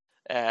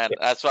 and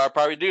that's what I'll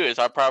probably do. Is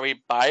I'll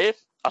probably buy it.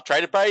 I'll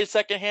try to buy it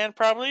secondhand,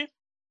 probably,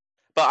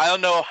 but I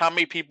don't know how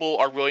many people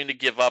are willing to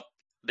give up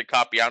the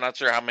copy. I'm not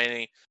sure how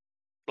many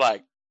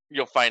like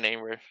you'll find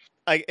anywhere.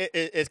 Like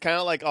it's kind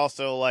of like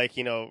also like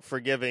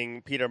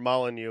forgiving Peter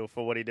Molyneux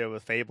for what he did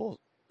with Fable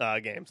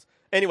games.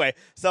 Anyway,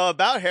 so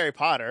about Harry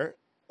Potter,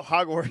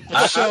 Hogwarts.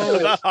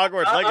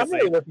 Hogwarts Legacy. I'm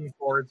really looking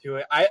forward to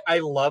it. I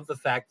love the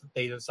fact that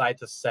they decide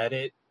to set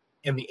it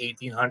in the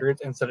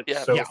 1800s and set it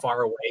so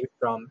far away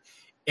from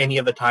any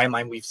of the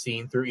timeline we've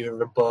seen through either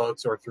the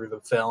books or through the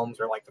films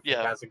or like the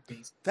Fantastic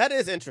Beasts. That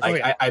is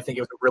interesting. I think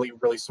it was a really,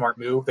 really smart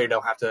move. They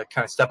don't have to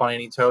kind of step on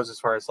any toes as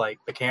far as like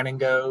the canon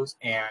goes,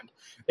 and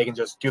they can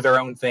just do their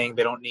own thing.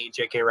 They don't need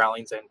J.K.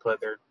 Rowling's input.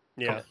 They're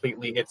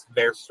completely, it's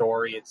their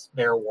story, it's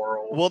their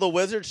world. Will the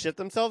wizards shit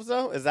themselves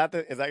though? Is that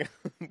going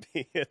to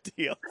be a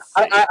deal?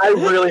 I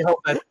really hope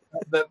that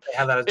they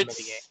have that as a mini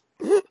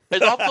game.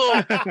 It's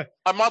also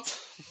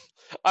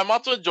I'm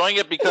also enjoying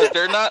it because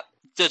they're not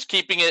just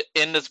keeping it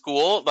in the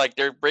school, like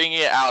they're bringing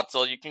it out,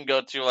 so you can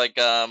go to like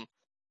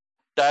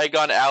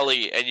Diagon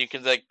Alley, and you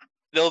can like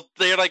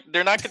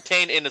they're not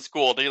contained in the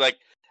school. They like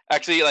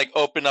actually like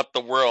open up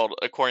the world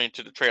according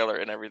to the trailer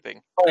and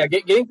everything. Oh yeah,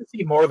 getting to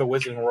see more of the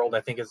Wizarding World,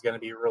 I think, is going to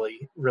be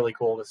really, really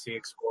cool to see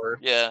explored.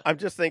 Yeah, I'm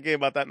just thinking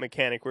about that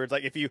mechanic where it's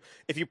like if you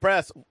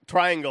press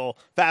triangle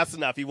fast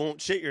enough, you won't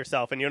shit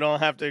yourself, and you don't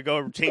have to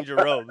go change your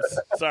robes.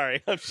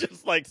 Sorry, I'm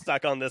just like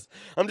stuck on this.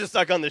 I'm just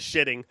stuck on the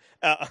shitting,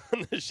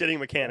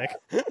 mechanic.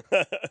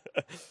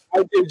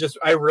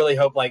 I really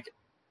hope like.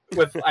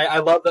 I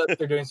love that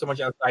they're doing so much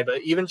outside,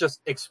 but even just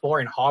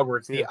exploring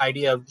Hogwarts, the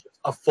idea of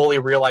a fully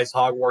realized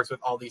Hogwarts with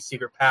all these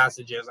secret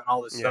passages and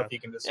all this stuff you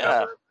can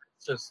discover,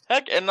 it's just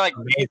and like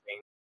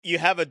amazing. You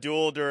have a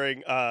duel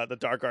during the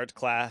dark arts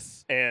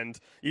class, and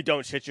you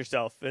don't shit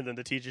yourself, and then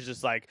the teacher's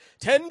just like,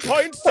 10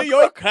 points to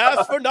your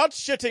class for not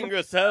shitting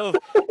yourself.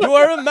 You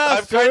are a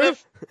master.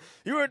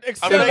 You are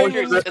excelling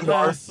in this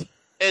class.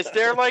 Is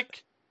there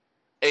like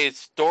a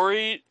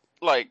story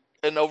like?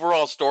 An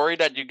overall story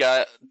that you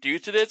got due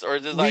to this, or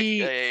is this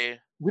we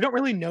don't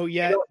really know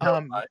yet.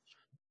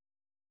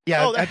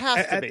 Yeah, there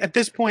has to be. At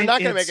this point, you're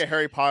not going to make a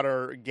Harry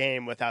Potter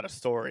game without a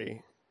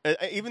story.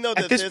 Even though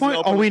at this point,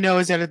 all we know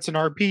is that it's an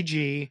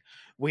RPG.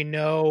 We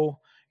know,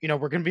 we're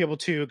going to be able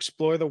to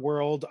explore the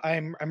world.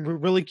 I'm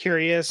really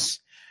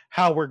curious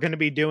how we're going to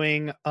be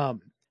doing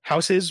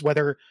houses,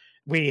 whether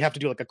we have to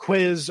do like a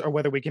quiz or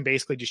whether we can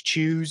basically just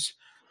choose.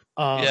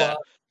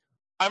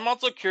 I'm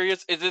also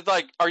curious, is it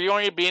like, are you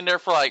only being there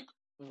for like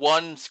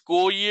one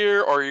school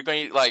year, or you're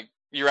going to like,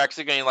 you're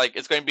actually going to like,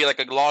 it's going to be like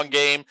a long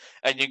game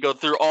and you go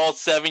through all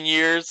 7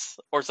 years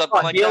or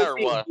something like that, or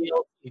what?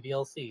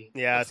 DLC.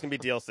 Yeah, it's going to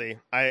be DLC.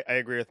 I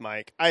agree with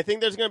Mike. I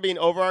think there's going to be an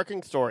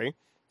overarching story.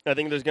 I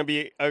think there's going to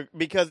be,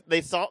 because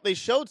they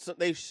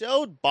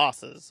showed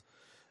bosses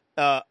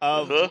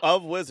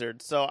of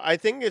wizards. So I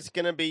think it's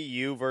going to be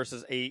you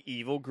versus a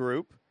evil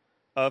group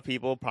of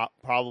people,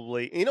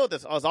 probably.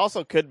 This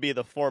also could be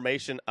the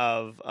formation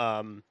of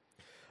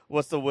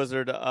what's the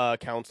wizard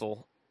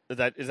council? Is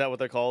that what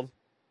they're called?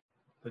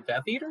 The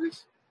Death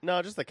Eaters?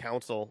 No, just the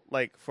council.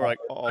 Like for like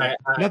all.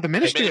 No, the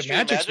Ministry of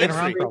Magic's been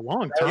around for a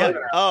long time.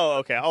 Yeah. Oh,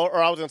 okay.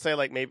 Or I was gonna say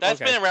like maybe that's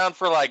been around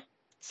for like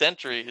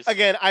centuries.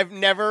 Again, I've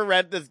never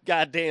read this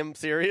goddamn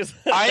series.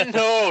 I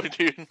know,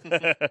 dude.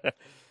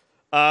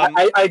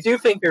 I do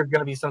think there's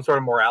going to be some sort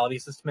of morality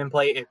system in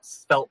play.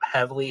 It's felt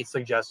heavily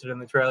suggested in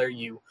the trailer.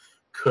 You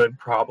could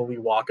probably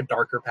walk a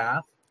darker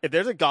path. If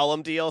there's a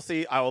Gollum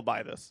DLC, I will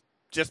buy this.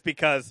 Just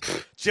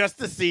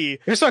to see.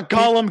 There's a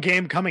Gollum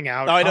game coming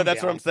out. Oh, I know,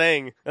 that's what I'm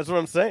saying.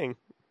 Crossover.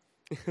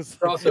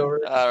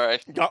 All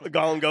right.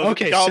 Gollum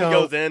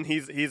goes in.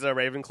 He's a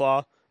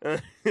Ravenclaw.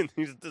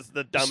 He's just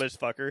the dumbest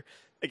fucker.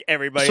 Like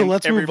everybody. So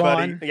let's move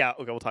on. Yeah,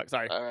 okay, we'll talk.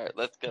 Sorry. All right,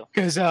 let's go.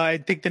 Because I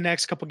think the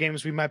next couple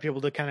games we might be able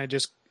to kind of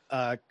just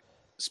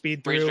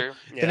speed through. Sure.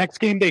 The next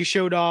game they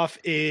showed off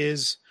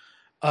is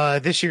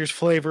this year's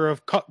flavor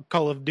of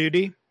Call of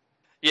Duty.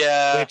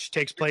 Yeah. which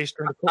takes place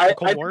during the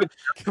Cold War,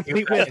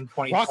 complete with in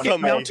 2020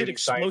 rocket-mounted Call of Duty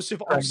side, explosive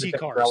trying to RC stay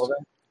cars.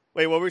 relevant.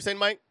 Wait, what were you saying,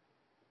 Mike?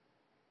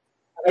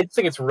 I just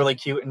think it's really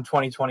cute in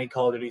 2020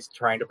 Call of Duty's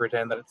trying to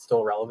pretend that it's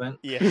still relevant.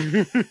 Yeah.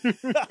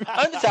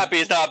 I'm just happy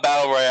it's not a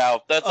battle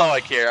royale. That's all I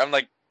care. I'm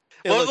like,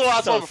 what was the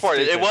last one before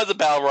it? It was a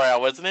battle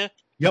royale, wasn't it?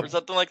 Yep. Or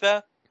something like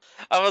that.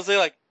 I was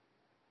like,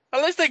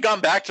 at least they've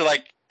gone back to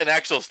like an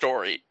actual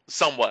story,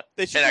 somewhat.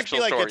 They should just be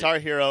like Guitar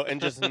Hero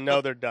and just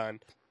know they're done.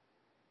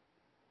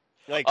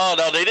 Like, oh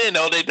no, they didn't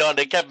know they'd done.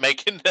 They kept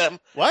making them.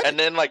 What? And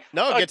then like,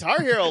 no,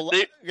 Guitar Hero.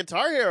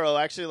 Guitar Hero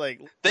actually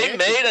like they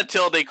made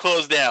until they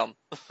closed down.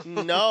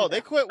 No, they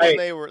quit when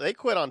they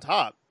quit on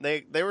top.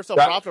 They were so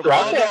profitable.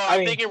 Oh no,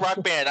 I'm thinking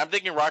Rock Band.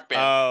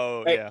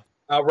 Oh yeah.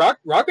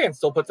 Rock Band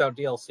still puts out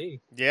DLC.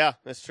 Yeah,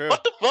 that's true.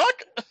 What the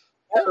fuck?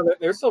 Yeah,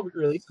 there's still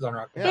releases on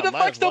Rock Band. Who the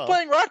fuck's still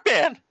playing Rock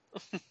Band?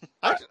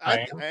 I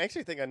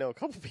actually think I know a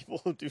couple people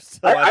who do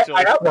still. I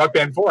have Rock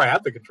Band 4. I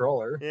have the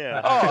controller.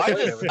 Yeah. Oh,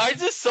 I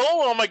just sold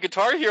all my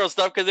Guitar Hero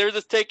stuff because they were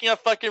just taking a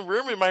fucking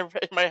room in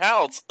my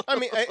house. I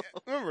mean,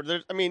 remember,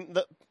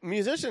 the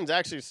musicians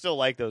actually still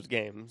like those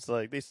games.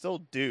 Like they still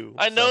do.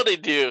 I know they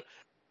do.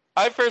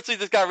 I personally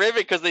just got rid of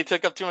it because they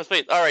took up too much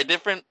space. All right,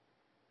 different.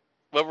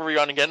 What were we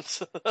on again?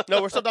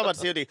 No, we're still talking about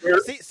COD.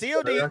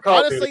 COD.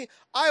 Honestly,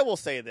 I will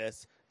say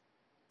this: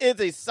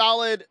 it's a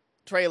solid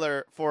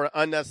trailer for an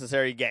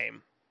unnecessary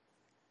game.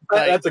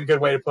 That's a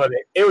good way to put it.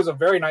 It was a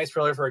very nice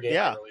trailer for a game.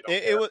 Yeah, I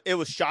really it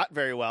was shot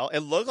very well. It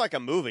looked like a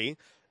movie.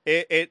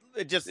 It's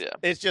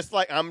just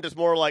like I'm just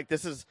more like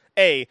this is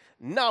A,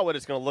 not what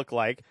it's going to look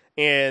like,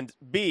 and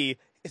B,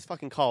 it's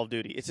fucking Call of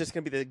Duty. It's just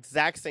going to be the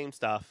exact same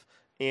stuff.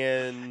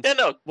 And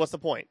what's the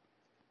point?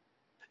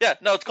 Yeah,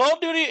 no, it's Call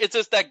of Duty. It's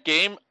just that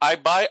game I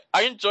buy.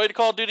 I enjoyed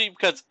Call of Duty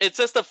because it's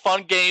just a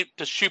fun game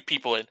to shoot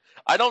people in.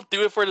 I don't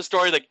do it for the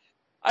story. Like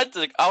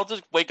I'll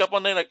just wake up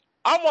one day like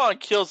I want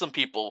to kill some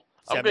people.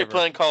 I'm great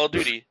playing Call of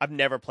Duty. I've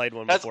never played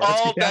one before.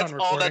 That's all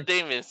recording. that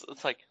game is.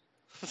 It's like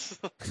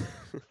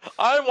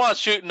I want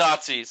to shoot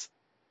Nazis.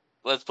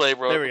 Let's play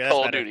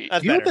Call of Duty.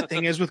 You know what the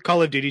thing is with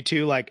Call of Duty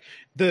too? Like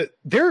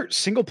their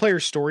single player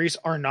stories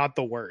are not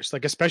the worst.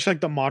 Like especially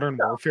like the Modern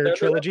Warfare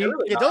trilogy.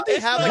 Yeah, don't they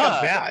have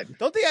not bad?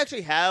 Don't they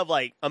actually have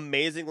like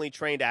amazingly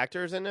trained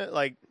actors in it?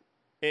 Like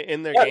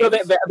in their games? No, they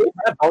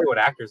have Hollywood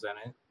actors in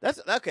it. That's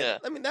okay. Yeah.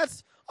 I mean,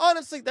 that's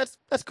honestly that's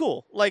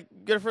cool. Like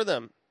good for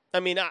them. I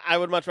mean, I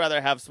would much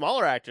rather have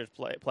smaller actors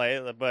play,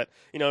 but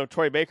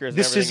Troy Baker is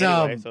everything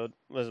anyway, so it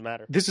doesn't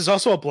matter. This is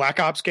also a Black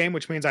Ops game,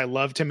 which means I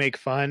love to make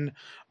fun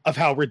of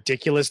how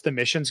ridiculous the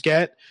missions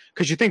get.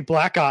 Because you think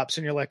Black Ops,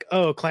 and you're like,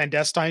 oh,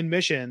 clandestine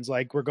missions,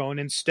 like we're going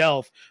in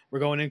stealth, we're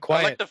going in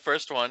quiet. I like the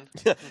first one.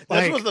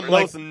 This was the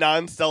most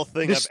non-stealth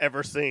thing I've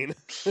ever seen.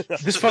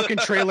 This fucking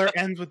trailer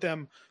ends with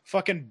them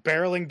fucking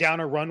barreling down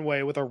a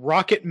runway with a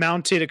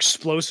rocket-mounted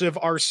explosive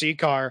RC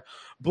car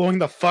blowing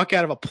the fuck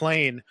out of a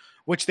plane,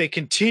 which they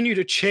continue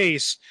to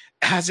chase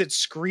as it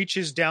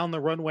screeches down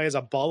the runway as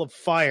a ball of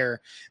fire.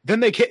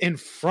 Then they get in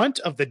front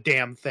of the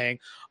damn thing.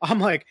 I'm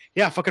like,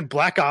 yeah, fucking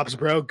Black Ops,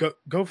 bro.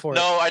 Go for it.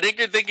 No, I think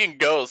you're thinking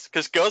Ghost.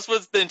 Because Ghost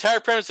was the entire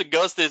premise of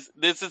Ghost is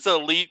this is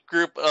an elite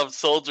group of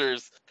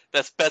soldiers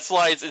that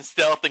specialize in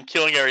stealth and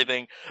killing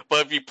everything.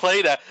 But if you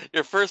play that,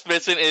 your first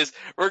mission is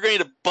we're going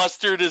to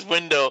bust through this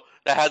window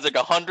that has like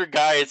 100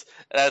 guys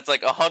that's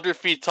like 100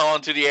 feet tall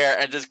into the air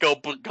and just go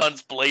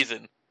guns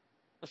blazing.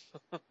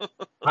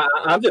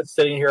 I'm just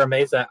sitting here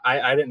amazed that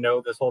I didn't know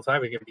this whole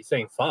time we could be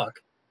saying fuck.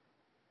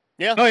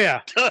 Yeah. Oh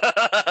yeah.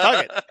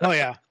 Fuck it. Oh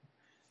yeah.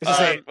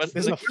 This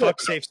is a fuck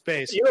safe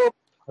space. You know,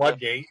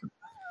 floodgate.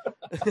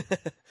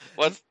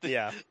 What's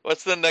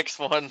the next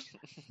one?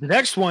 The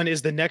next one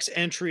is the next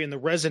entry in the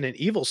Resident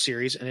Evil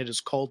series, and it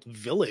is called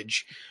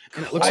Village.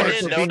 And it looks I like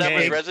didn't know that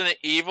was Resident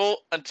Evil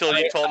until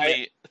you told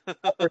me.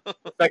 The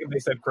second they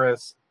said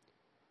Chris.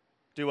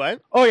 Do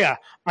what? Oh yeah,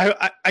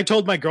 I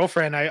told my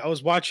girlfriend I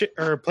was watching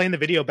or playing the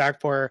video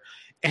back for her,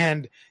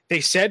 and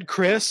they said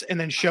Chris and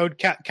then showed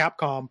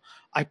Capcom.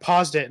 I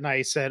paused it and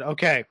I said,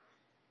 "Okay,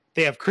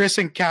 they have Chris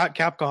and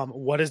Capcom.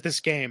 What is this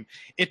game?"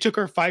 It took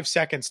her 5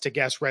 seconds to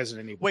guess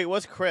Resident Evil. Wait,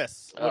 what's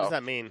Chris? What does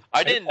that mean?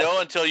 I didn't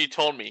know until you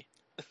told me.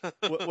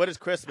 What does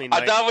Chris mean?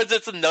 I thought it was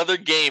just another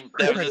game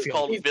that was just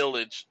called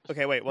Village.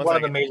 Okay, wait, one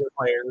of the major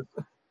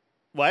players.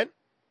 What?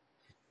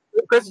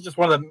 Chris is just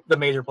one of the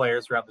major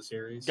players throughout the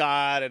series.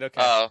 Got it.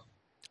 Okay.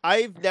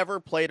 I've never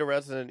played a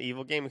Resident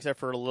Evil game except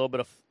for a little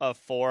bit of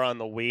 4 on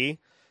the Wii,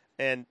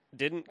 and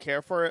didn't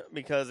care for it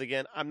because,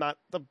 again, I'm not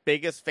the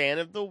biggest fan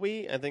of the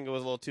Wii. I think it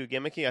was a little too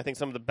gimmicky. I think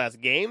some of the best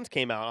games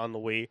came out on the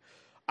Wii.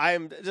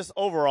 I'm just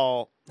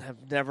overall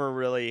have never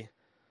really.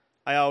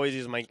 I always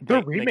use my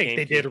remake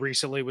they did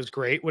recently was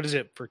great. What is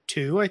it for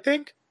 2? I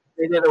think.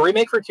 They did a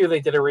remake for 2.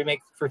 They did a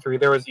remake for 3.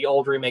 There was the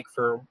old remake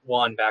for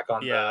 1 back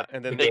on.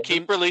 And then they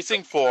keep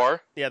releasing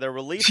 4. Yeah, they're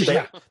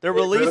releasing. They're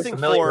releasing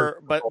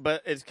 4,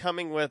 but it's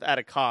coming with at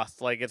a cost.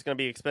 Like it's going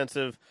to be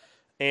expensive,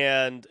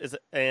 and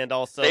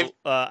also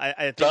I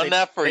think done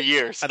that for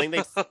years. I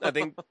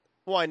think.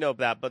 Well, I know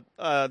that, but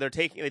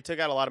they took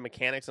out a lot of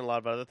mechanics and a lot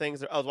of other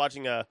things. I was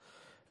watching a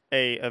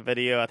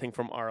video I think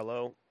from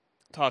Arlo,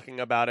 talking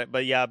about it,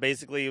 but yeah,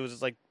 basically it was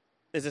just like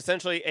it's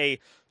essentially a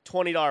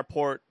 $20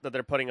 port that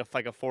they're putting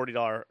like a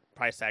 $40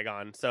 price tag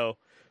on. So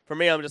for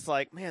me, I'm just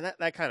like, man,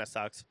 that kind of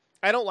sucks.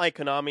 I don't like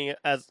Konami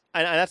and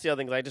that's the other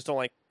thing. I just don't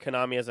like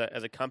Konami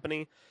as a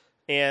company,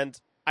 and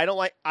I don't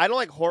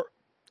like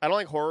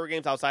horror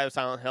games outside of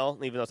Silent Hill,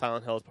 even though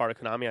Silent Hill is part of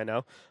Konami, I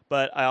know.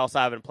 But I also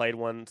haven't played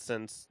one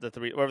since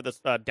whatever this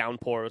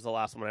Downpour was the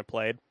last one I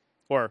played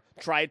or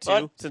tried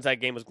to, since that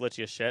game was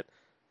glitchy as shit.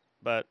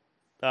 But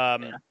I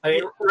mean,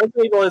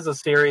 Resident Evil is a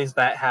series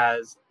that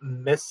has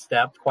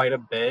misstepped quite a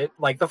bit.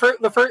 Like the first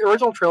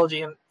original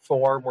trilogy and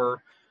 4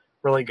 were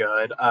really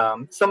good.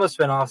 Some of the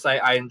spin-offs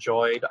I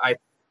enjoyed. I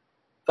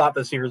thought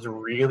the series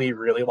really,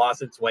 really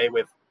lost its way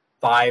with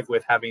 5,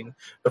 with having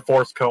the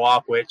forced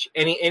co-op, which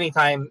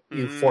anytime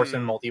you force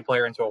in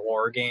multiplayer into a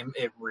horror game,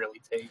 it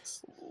really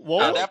takes.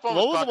 What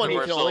was the one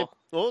you could only?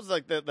 What was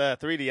like the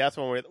 3DS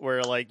one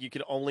where like you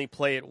could only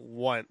play it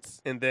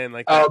once and then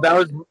like? Oh, that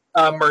was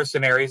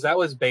Mercenaries. That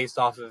was based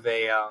off of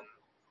a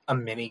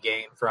mini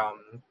game from.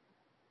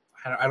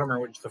 I don't remember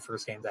which the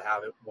first game to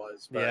have it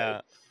was. But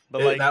yeah.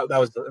 But like that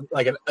was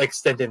like an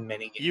extended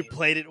mini game. You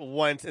played it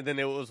once and then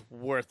it was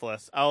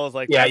worthless. I was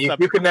like, yeah, you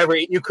could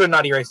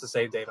not erase the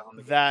save data on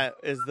the game. That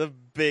is the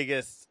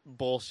biggest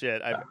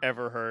bullshit I've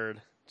ever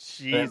heard.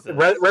 Jesus.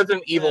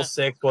 Resident Evil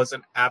 6 was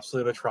an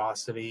absolute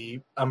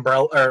atrocity.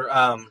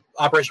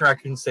 Operation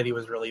Raccoon City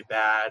was really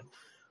bad.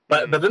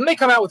 But then they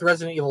come out with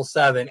Resident Evil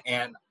 7,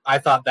 and I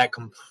thought that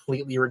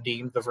completely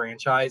redeemed the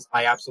franchise.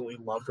 I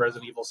absolutely loved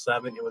Resident Evil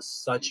 7. It was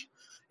such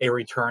a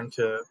return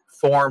to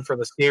form for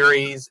the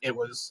series. It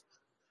was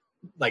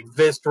like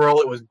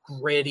visceral. It was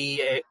gritty.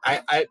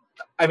 I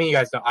mean, you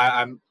guys know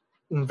I'm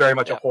very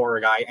much a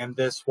horror guy, and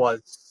this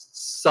was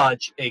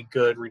such a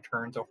good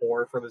return to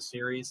horror for the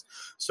series.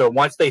 So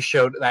once they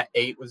showed that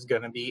 8 was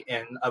going to be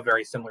in a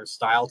very similar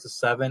style to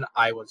 7,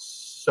 I was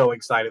so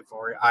excited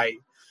for it. I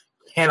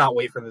cannot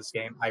wait for this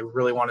game. I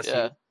really want to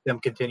see them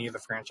continue the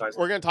franchise.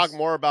 We're going to talk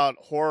more about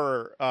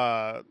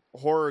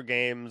horror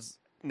games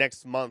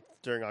next month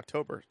during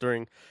October,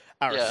 during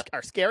our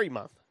scary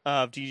month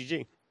of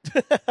GGG.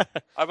 I'm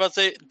about to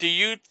say, do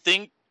you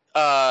think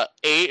 8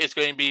 is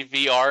going to be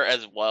VR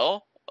as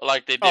well,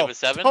 like they did with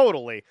 7?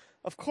 Totally.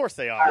 Of course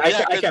they are. I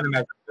can't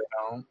imagine they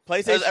don't.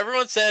 PlayStation.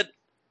 Everyone said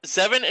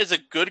 7 is a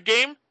good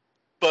game,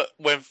 but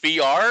when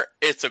VR,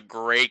 it's a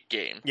great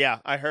game. Yeah,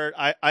 I heard.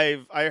 I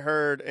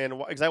heard, and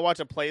because I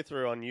watched a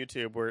playthrough on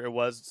YouTube where it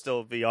was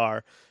still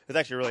VR. It's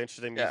actually really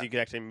interesting because you could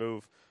actually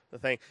move the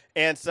thing.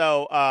 And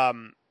so,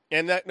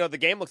 the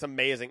game looks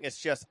amazing. It's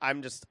just I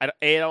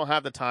don't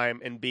have the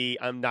time, and B,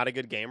 I'm not a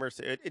good gamer,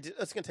 so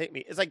it's gonna take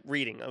me. It's like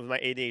reading with my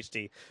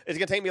ADHD. It's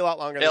gonna take me a lot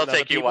longer than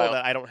other people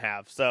that I don't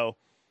have. So,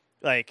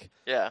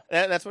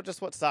 that's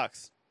what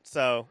sucks.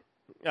 So.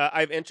 I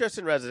have interest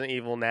in Resident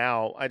Evil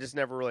now. I just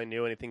never really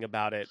knew anything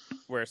about it.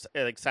 Where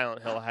like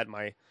Silent Hill had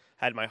my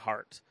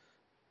heart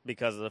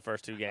because of the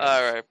first 2 games.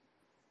 All right,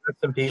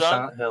 rest in peace,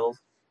 Silent Hill.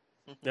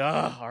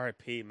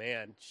 R.I.P.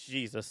 Man,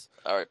 Jesus.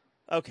 All right,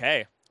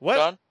 okay. What?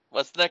 John,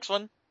 what's the next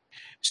one?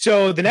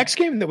 So the next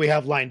game that we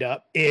have lined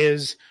up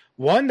is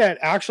one that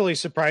actually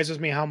surprises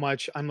me how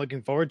much I'm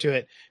looking forward to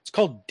it. It's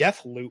called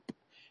Deathloop.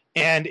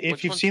 And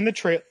if you've seen the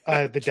trailer,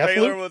 the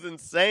trailer was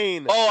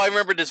insane. Oh, I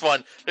remember this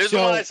one. There's the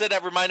one I said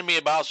that reminded me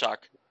of BioShock.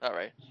 All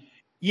right.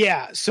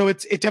 Yeah, so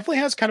it definitely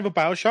has kind of a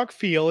BioShock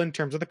feel in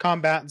terms of the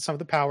combat and some of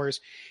the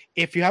powers.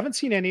 If you haven't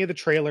seen any of the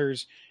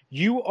trailers,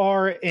 you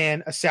are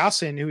an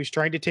assassin who is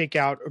trying to take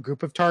out a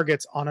group of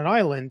targets on an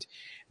island,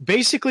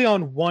 basically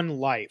on one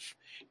life.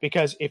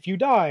 Because if you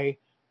die,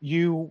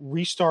 you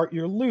restart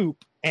your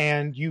loop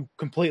and you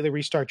completely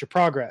restart your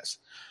progress.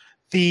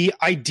 The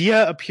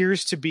idea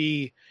appears to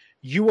be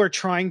you are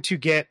trying to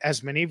get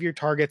as many of your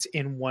targets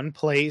in one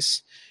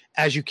place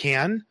as you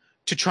can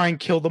to try and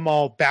kill them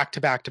all back to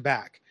back to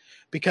back.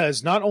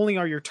 Because not only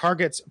are your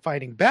targets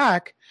fighting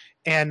back,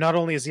 and not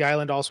only is the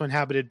island also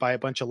inhabited by a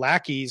bunch of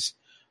lackeys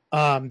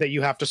that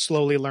you have to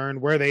slowly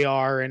learn where they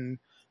are and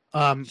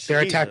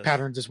their attack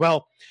patterns as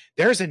well,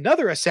 there's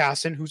another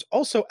assassin who's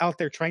also out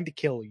there trying to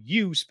kill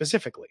you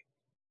specifically.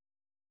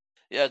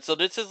 Yeah, so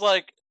this is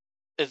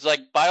it's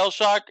like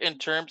BioShock in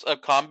terms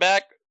of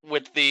combat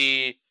with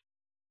the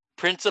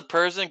Prince of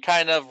Persia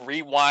kind of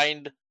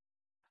rewind.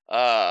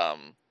 Well,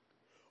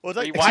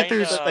 it's like,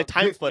 there's like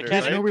time splitters.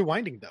 There's no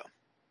rewinding though.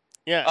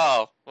 Yeah.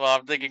 Oh, well,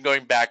 I'm thinking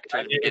going back to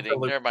the beginning.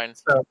 Never mind.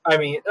 So, I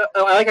mean,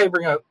 I like how you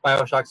bring up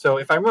BioShock. So,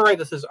 if I remember right,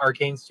 this is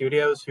Arcane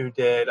Studios who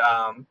did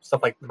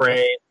stuff like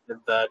Prey,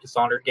 the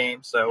Dishonored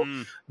game. So,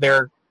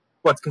 they're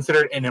what's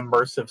considered an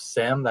immersive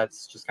sim.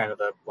 That's just kind of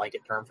the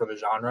blanket term for the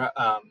genre.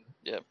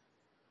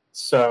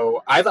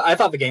 So, I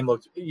thought the game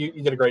looked.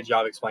 You did a great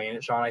job explaining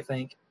it, Sean. I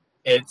think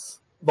it's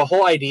the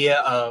whole idea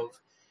of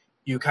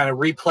you kind of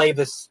replay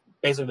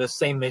basically the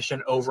same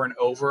mission over and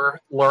over,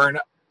 learn,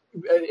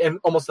 and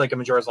almost like a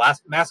Majora's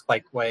Mask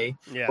like way,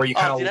 where you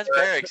kind of that's a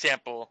fair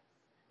example.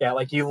 Yeah,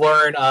 like you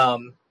learn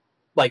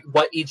like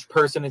what each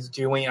person is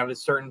doing at a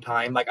certain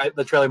time. Like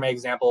the trailer made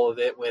example of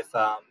it with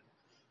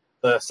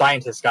the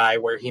scientist guy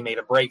where he made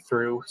a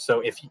breakthrough. So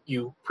if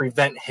you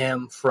prevent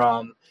him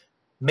from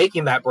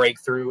making that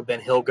breakthrough, then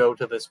he'll go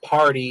to this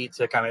party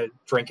to kind of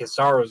drink his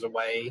sorrows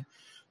away.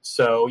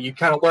 So you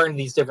kind of learn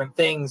these different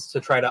things to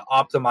try to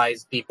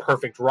optimize the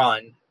perfect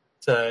run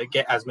to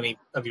get as many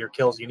of your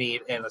kills you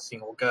need in a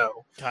single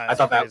go. God, I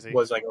thought crazy. that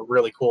was like a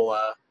really cool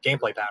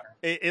gameplay pattern.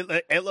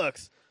 It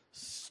looks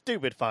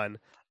stupid fun.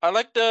 I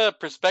like the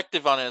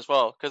perspective on it as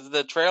well, because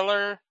the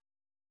trailer.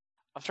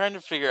 I'm trying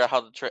to figure out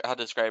how to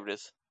describe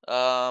this.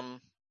 Has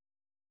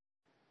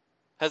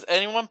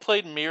anyone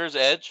played Mirror's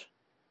Edge?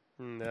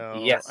 No.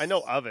 Yes. I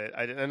know of it.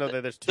 I know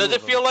that there's two. Does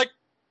it feel like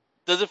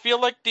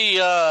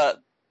the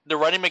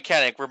running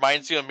mechanic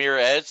reminds you of Mirror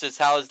Edge? Is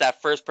how is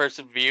that first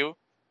person view,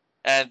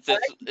 and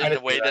just in the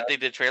way that they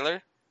did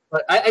trailer.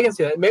 But I can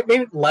see that.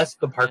 Maybe less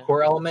the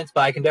parkour elements,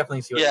 but I can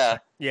definitely see what you're saying.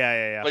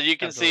 Yeah. But you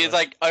can see it's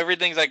like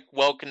everything's like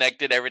well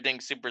connected,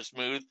 everything's super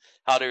smooth.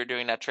 How they were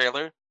doing that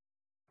trailer.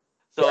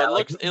 So Yeah,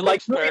 it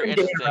looks very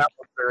interesting.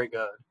 Looks very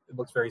good. It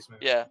looks very smooth.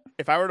 Yeah.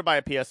 If I were to buy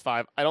a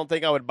PS5, I don't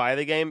think I would buy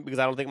the game because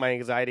I don't think my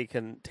anxiety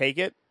can take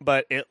it.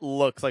 But it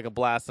looks like a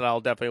blast, and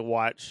I'll definitely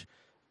watch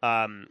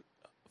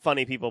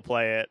funny people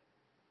play it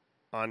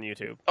on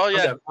YouTube. Oh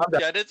yeah,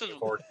 I'm this is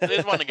one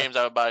of the games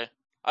I would buy.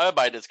 I would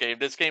buy this game.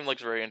 This game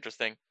looks very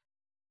interesting.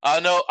 I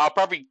know I'll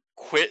probably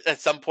quit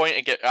at some point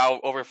and get out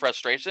over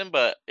frustration,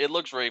 but it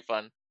looks really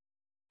fun.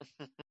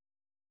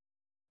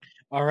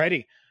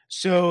 Alrighty.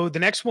 So the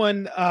next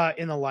one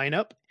in the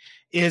lineup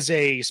is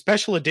a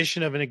special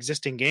edition of an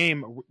existing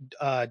game,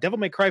 Devil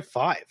May Cry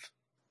 5.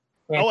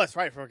 Oh, that's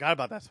right. I forgot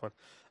about that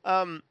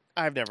one.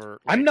 I've never.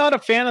 I'm not a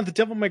fan of the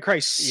Devil May Cry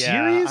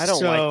series. I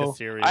don't like the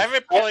series. I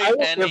haven't played I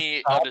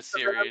any of the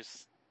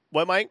series.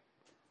 What, Mike?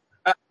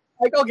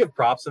 I'll give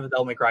props to the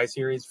Devil May Cry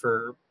series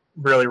for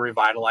really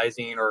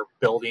revitalizing or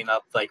building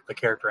up like the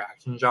character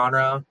action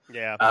genre.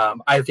 Yeah.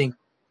 I think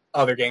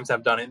other games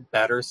have done it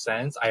better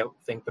since. I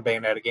think the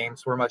Bayonetta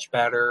games were much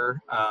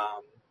better.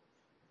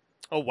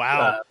 Oh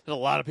wow, there's a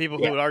lot of people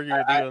who would argue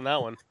with you on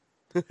that one.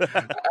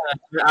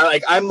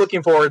 I'm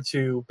looking forward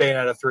to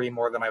Bayonetta 3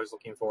 more than I was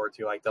looking forward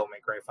to like Devil May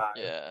Cry 5.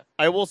 Yeah.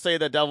 I will say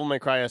that Devil May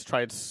Cry has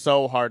tried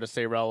so hard to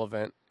stay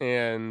relevant,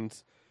 and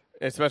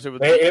especially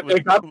with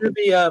it got through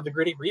the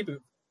gritty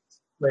reboot,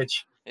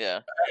 which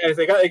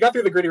it got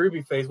through the gritty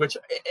reboot phase, which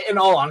in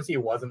all honesty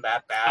it wasn't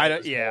that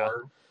bad.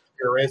 More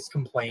purists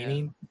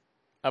complaining.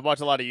 I've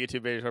watched a lot of YouTube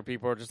videos where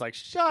people are just like,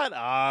 "Shut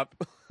up."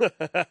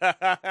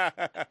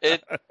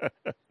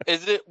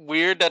 Is it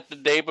weird that the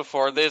day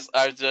before this,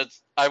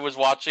 I was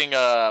watching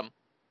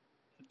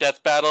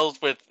death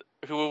battles with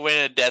who would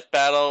win a death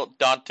battle,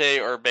 Dante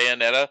or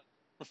Bayonetta?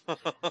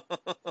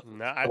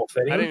 No, I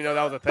didn't even know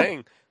that was a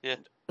thing. Yeah.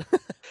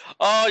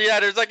 Oh yeah,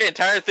 there's like an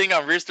entire thing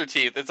on Rooster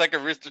Teeth. It's like a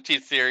Rooster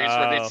Teeth series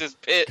where they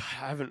just pit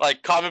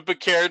like comic book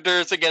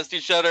characters against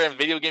each other and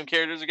video game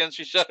characters against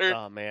each other.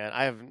 Oh man,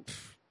 I haven't.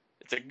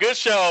 It's a good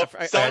show.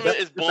 Some of it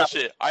is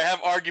bullshit. I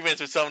have arguments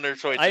with some of their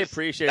choices. I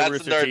appreciate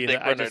Rooster Teeth.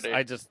 I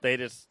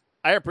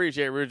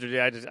appreciate Rooster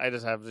Teeth. I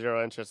just have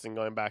zero interest in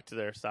going back to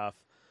their stuff.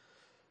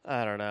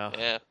 I don't know.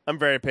 Yeah. I'm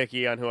very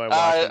picky on who I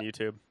watch on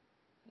YouTube.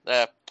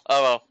 Yeah.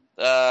 Oh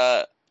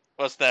well.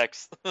 What's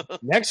next?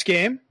 Next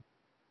game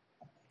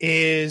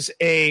is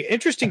a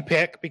interesting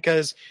pick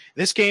because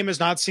this game has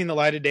not seen the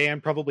light of day in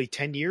probably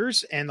 10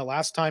 years, and the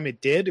last time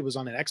it did, it was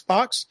on an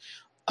Xbox.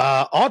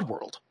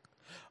 Oddworld.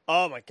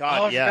 Oh my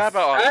god! Yes.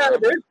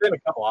 There's been a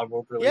couple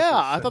Oddworld releases.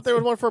 Yeah, I thought there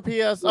was one for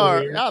PS.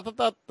 I thought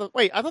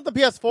the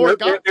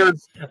PS4.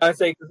 I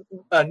say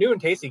New and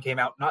Tasty came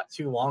out not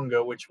too long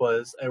ago, which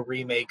was a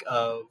remake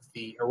of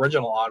the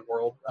original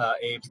Oddworld,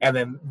 Abe's, and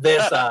then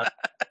this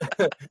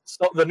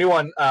so the new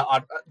one,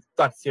 not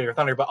to steal your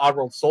thunder, but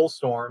Oddworld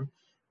Soulstorm,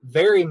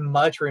 very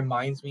much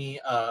reminds me.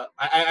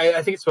 I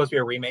think it's supposed to be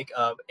a remake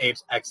of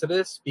Abe's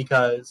Exodus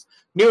because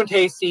New and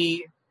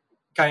Tasty.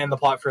 Kind of in the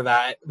plot for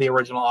that, the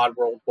original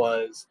Oddworld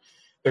was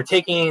they're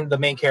taking the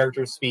main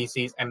character's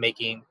species and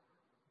making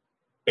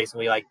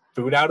basically like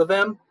food out of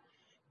them.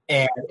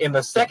 And in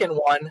the second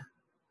one,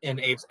 in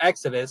Abe's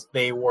Exodus,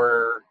 they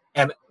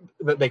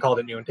called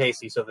it New and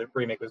Tasty, so the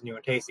remake was New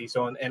and Tasty.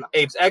 So in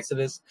Abe's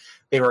Exodus,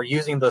 they were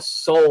using the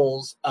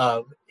souls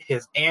of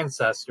his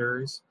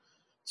ancestors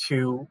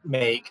to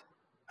make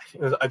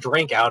a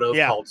drink out of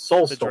called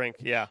Soulstorm. The drink,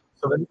 yeah.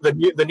 So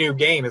the new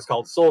game is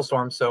called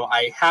Soulstorm, so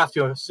I have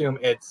to assume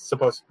it's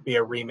supposed to be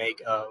a remake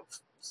of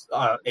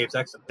Abe's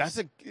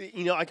Exodus.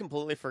 I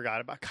completely forgot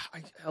about.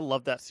 God, I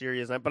love that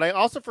series, but I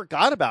also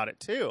forgot about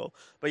it too.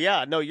 But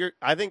yeah, no,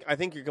 I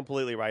think you're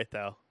completely right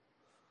though.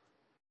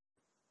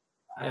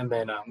 And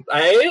then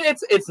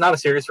it's not a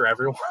series for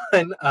everyone.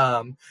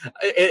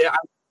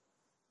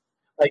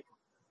 Like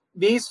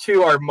these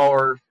two are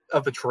more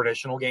of the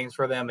traditional games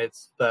for them.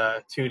 It's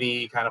the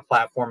 2D kind of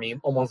platforming,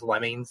 almost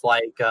Lemmings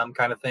like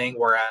kind of thing.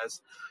 Whereas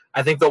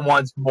I think the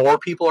ones more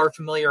people are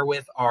familiar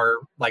with are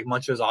like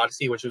Munch's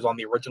Odyssey, which was on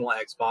the original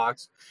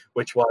Xbox,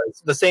 which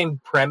was the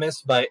same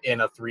premise but in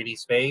a 3D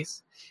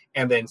space.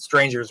 And then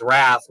Stranger's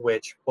Wrath,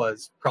 which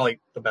was probably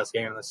the best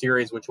game in the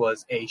series, which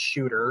was a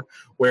shooter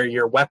where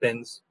your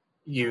weapons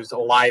used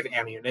live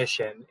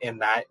ammunition in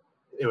that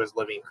it was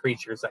living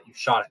creatures that you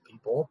shot at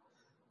people.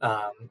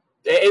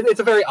 It's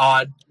a very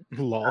odd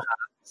Lol.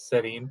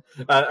 setting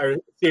or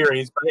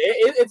series, but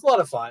it's a lot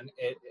of fun.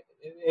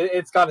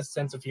 It's got a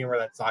sense of humor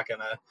that's not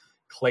gonna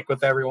click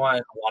with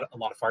everyone. A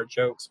lot of fart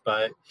jokes,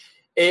 but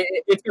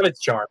it's got its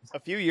charm. A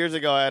few years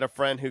ago, I had a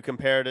friend who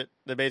compared it.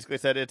 That basically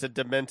said it's a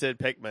demented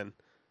Pikmin.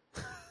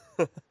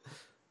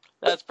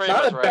 That's pretty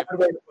Not much a right. bad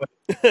way to put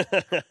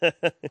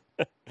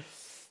it.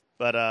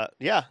 But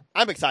yeah,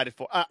 I'm excited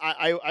for.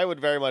 I would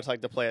very much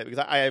like to play it because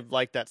I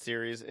like that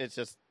series. It's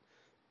just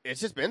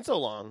been so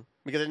long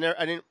because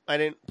I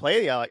didn't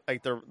play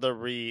the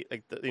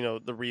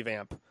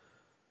revamp.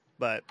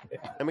 But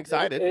I'm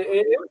excited.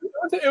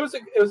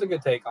 It was a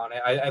good take on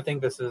it. I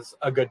think this is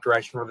a good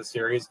direction for the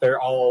series.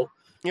 They're all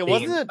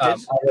Wasn't it? all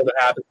that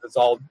happens.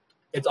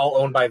 It's all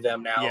owned by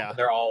them now. Yeah.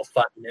 They're all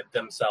funding it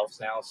themselves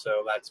now,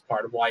 so that's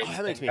part of why it's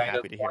that makes me kind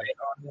happy of to hear. quiet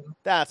on them.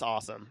 That's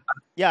awesome.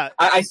 Yeah,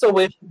 I still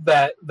wish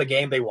that the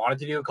game they wanted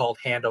to do called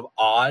Hand of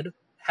Odd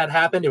had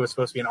happened. It was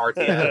supposed to be an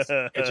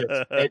RTS.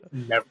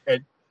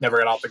 it never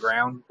got off the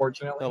ground,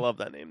 unfortunately. I love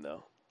that name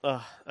though.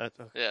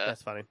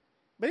 That's funny.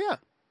 But yeah.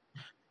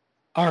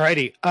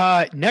 Alrighty.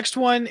 Next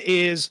one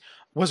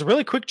was a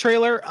really quick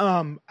trailer.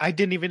 I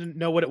didn't even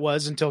know what it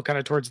was until kind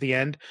of towards the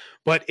end,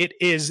 but it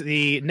is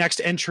the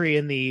next entry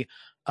in the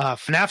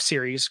FNAF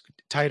series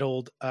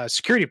titled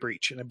Security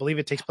Breach, and I believe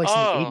it takes place in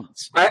the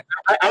 80s. I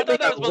thought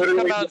think that was supposed to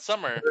come out in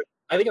summer.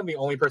 I think I'm the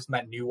only person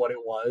that knew what it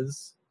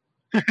was.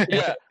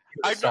 Yeah.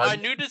 I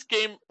knew this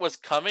game was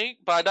coming,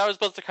 but I thought it was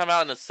supposed to come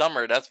out in the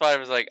summer. That's why I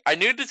was like, I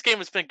knew this game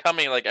has been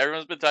coming. Like,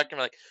 everyone's been talking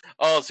like,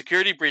 oh,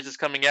 Security Breach is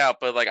coming out,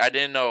 but like, I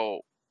didn't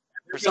know.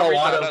 For some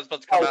reason, I thought it was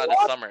supposed to come out in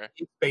the summer.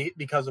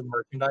 Because of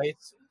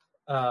merchandise.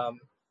 I'm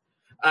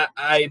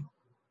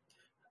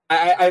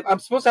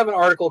supposed to have an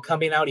article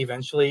coming out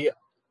eventually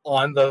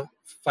on the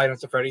Five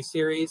Nights at Freddy's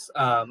series.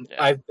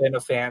 I've been a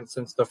fan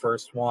since the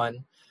first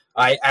one.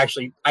 I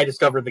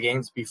discovered the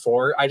games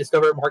before I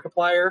discovered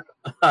Markiplier.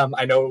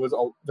 I know it was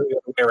all the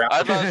other way around. I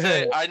was about to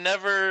say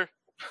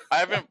I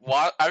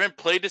haven't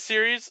played the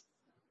series,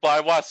 but I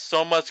watched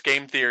so much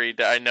game theory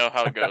that I know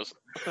how it goes.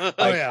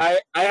 I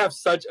have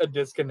such a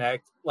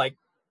disconnect. Like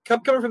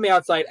coming from the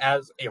outside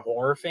as a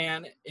horror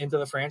fan into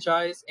the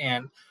franchise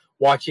and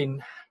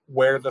watching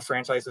where the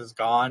franchise has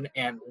gone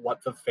and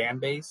what the fan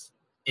base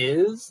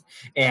is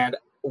and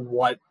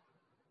what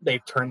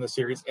they've turned the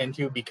series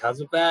into because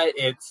of that,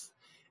 it's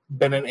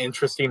been an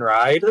interesting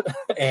ride.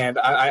 And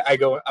I'm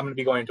going to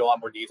be going into a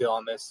lot more detail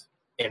on this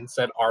in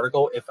said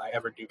article if I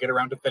ever do get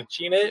around to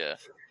finishing it.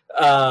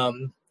 Yeah.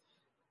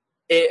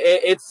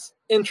 It's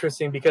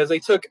interesting because they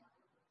took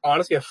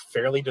honestly a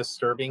fairly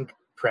disturbing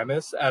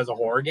premise as a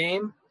horror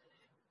game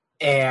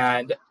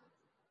and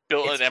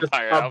built an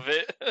empire out of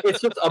it.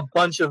 It's just a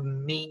bunch of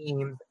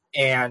memes,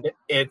 and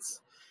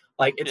it's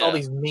all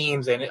these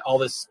memes and all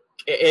this.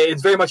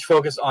 It's very much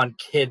focused on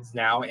kids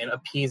now and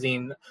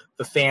appeasing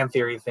the fan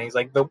theory things.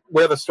 Like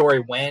where the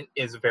story went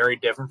is very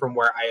different from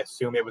where I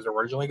assume it was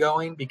originally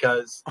going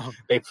because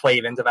they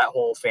played into that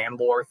whole fan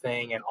lore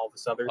thing and all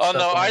this other stuff. Oh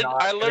no,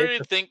 I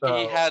literally think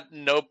he had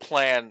no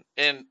plan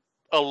in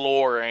a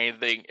lore or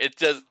anything. It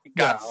just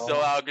got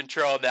so out of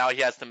control. Now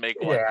he has to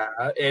make one.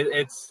 Yeah,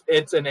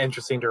 it's an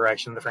interesting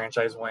direction the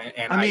franchise went.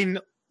 And I mean,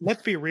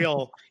 let's be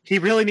real. He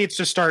really needs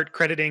to start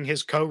crediting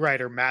his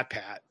co-writer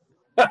MatPat.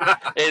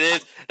 It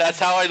is. That's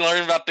how I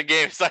learned about the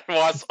games. I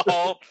watched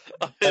all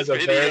of his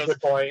videos. Very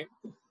good point.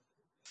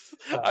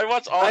 I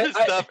watch all his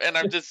stuff, and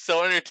I'm just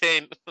so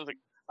entertained.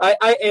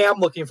 I am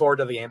looking forward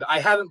to the game. I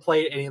haven't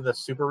played any of the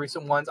super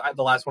recent ones.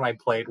 The last one I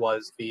played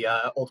was the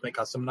Ultimate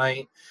Custom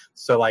Night.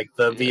 So like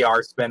the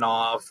VR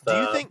spinoff. Do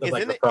you think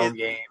the phone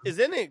game? Is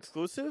it an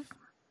exclusive?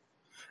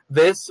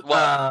 This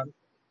I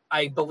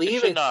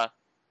believe it's not.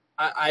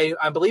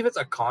 I believe it's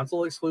a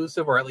console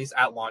exclusive, or at least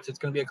at launch it's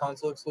going to be a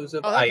console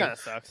exclusive. Oh, that kind of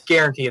sucks.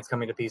 Guarantee it's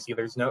coming to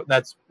PC.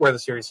 That's where the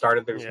series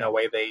started. There's no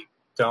way they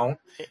don't.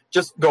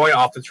 Just going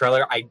off the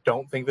trailer, I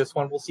don't think this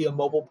one will see a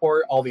mobile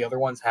port. All the other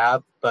ones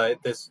have,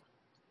 but this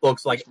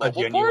looks like a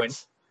genuine.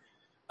 Ports?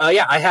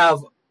 Yeah, I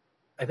have.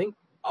 I think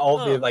all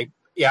of the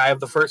I have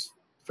the first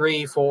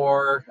 3,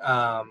 4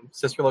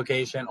 Sister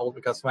Location,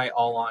 Ultimate Custom Night,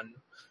 all on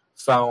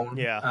phone.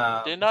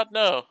 Yeah, did not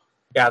know.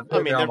 Yeah,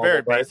 I mean they're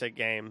very basic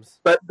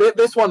games, but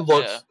this one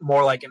looks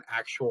more like an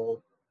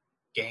actual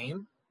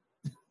game.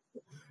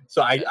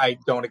 So I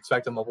don't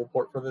expect a mobile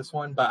port for this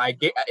one, but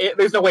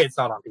there's no way it's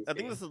not on PC. I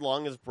think this is the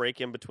longest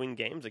break in between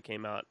games that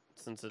came out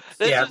since it's.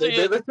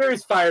 The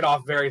series fired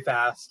off very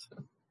fast.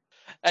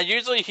 And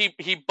usually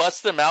he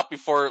busts them out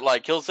before,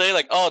 like he'll say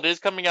like, "Oh, this is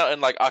coming out in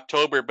like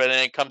October," but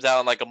then it comes out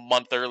in like a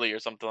month early or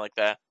something like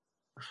that.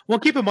 Well,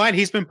 keep in mind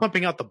he's been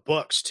pumping out the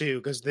books too,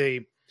 because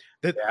the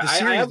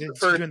series is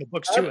doing the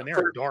books too, and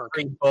they're dark.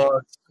 3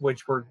 books,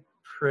 which were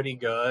pretty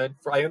good.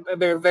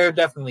 They're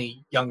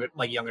definitely young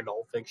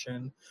adult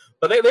fiction,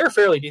 but they're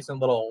fairly decent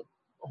little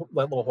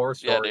horror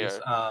stories.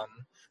 Yeah,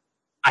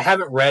 I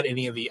haven't read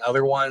any of the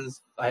other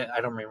ones. I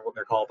don't remember what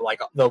they're called, but like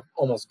the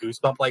almost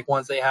goosebump like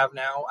ones they have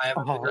now. I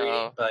haven't been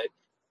reading, but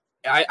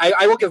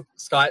I will give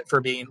Scott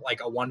for being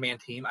like a one-man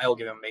team. I will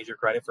give him major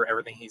credit for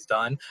everything he's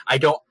done. I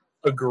don't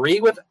agree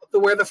with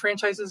where the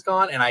franchise has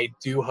gone, and I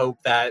do hope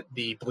that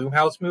the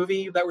Blumhouse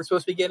movie that we're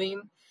supposed to be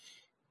getting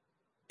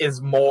is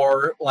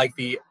more like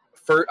the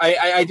first.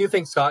 I do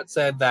think Scott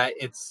said that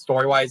it's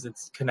story-wise,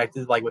 it's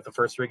connected like with the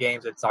first 3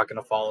 games. It's not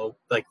going to follow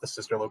like the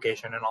sister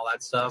location and all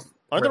that stuff.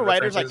 Aren't the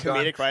writers like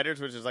franchise has comedic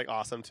writers, which is like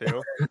awesome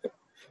too?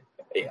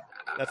 Yeah,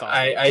 That's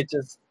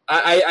awesome.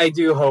 I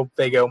do hope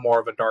they go more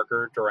of a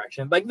darker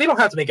direction. Like they don't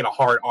have to make it a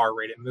hard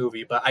R-rated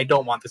movie, but I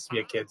don't want this to be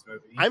a kids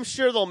movie. I'm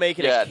sure they'll make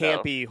it a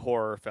campy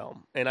horror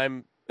film, and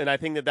I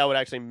think that would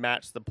actually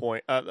match the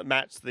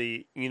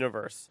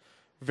univere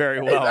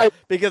very well.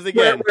 Because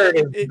again,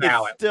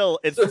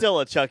 it's still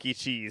a Chuck E.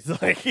 Cheese.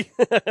 Like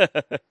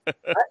the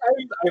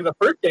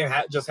first game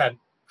just had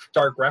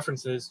dark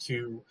references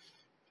to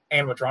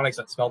animatronics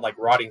that smelled like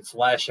rotting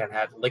flesh and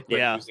had liquid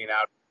oozing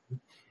out.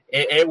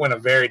 It went a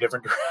very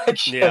different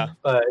direction. Yeah,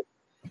 but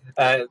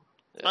it's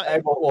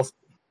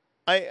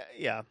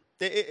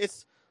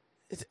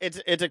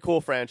a cool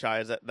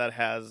franchise that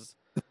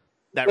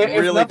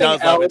really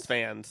does love its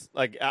fans.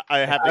 Like I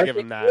have to give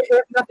them that.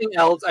 If nothing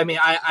else, I mean,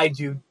 I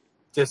do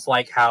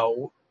dislike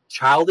how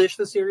childish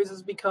the series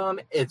has become.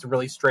 It's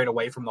really strayed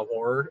away from the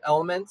horror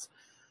elements,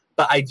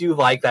 but I do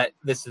like that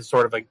this is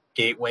sort of a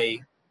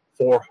gateway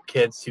for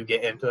kids to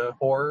get into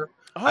horror.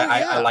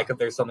 I like that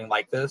there's something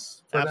like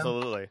this.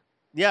 Absolutely.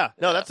 Yeah,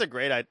 no, that's a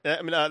great idea.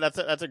 I mean,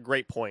 that's a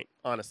great point,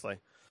 honestly.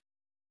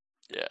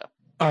 Yeah.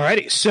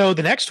 Alrighty, so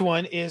the next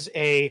one is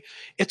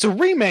it's a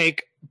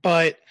remake,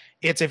 but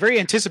it's a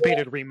very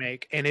anticipated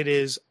remake, and it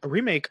is a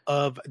remake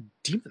of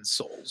Demon's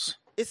Souls.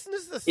 Isn't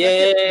this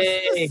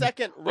the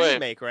second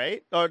remake,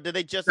 right? Or did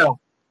they just? No,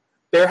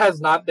 there has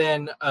not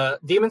been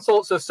Demon's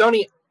Souls. So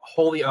Sony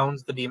wholly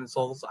owns the Demon's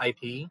Souls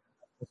IP.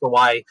 So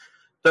why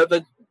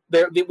when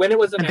it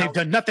was announced, and they've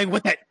done nothing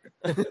with it.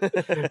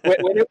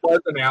 when it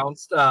was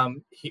announced,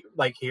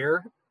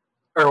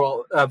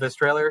 this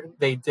trailer,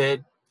 they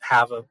did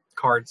have a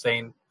card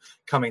saying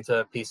coming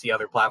to PC,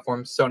 other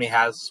platforms. Sony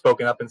has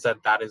spoken up and said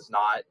that is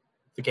not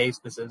the case.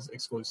 This is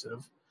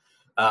exclusive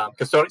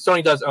because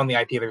Sony does own the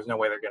IP. There's no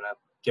way they're gonna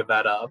give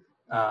that up.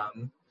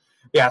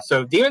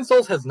 So Demon's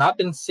Souls has not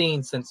been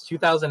seen since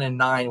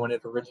 2009 when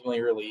it originally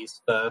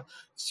released. The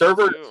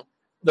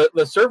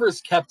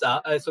servers kept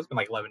up. So it's been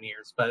like 11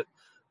 years, but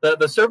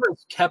the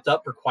servers kept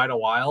up for quite a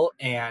while,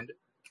 and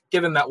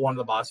given that one of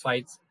the boss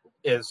fights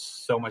is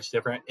so much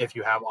different if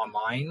you have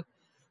online,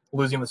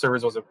 losing the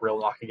servers was a real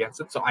knock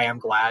against it. So I am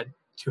glad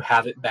to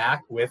have it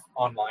back with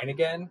online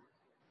again.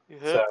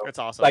 Mm-hmm. So that's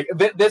awesome. Like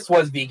this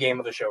was the game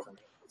of the show for me.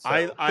 So,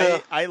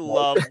 I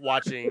love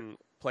watching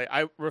play.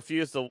 I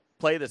refuse to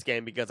play this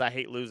game because I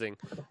hate losing.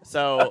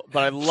 So,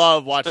 but I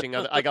love watching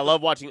I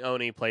love watching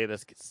Oni play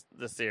this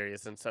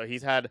series, and so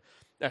he's had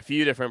a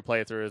few different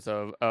playthroughs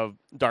of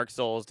Dark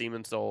Souls,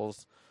 Demon's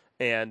Souls,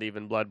 and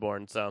even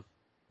Bloodborne. So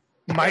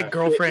my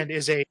girlfriend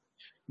is a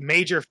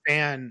major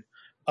fan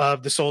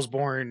of the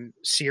Soulsborne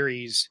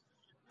series.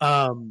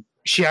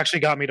 She actually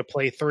got me to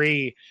play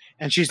 3,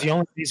 and she's the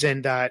only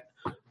reason that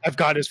I've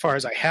got as far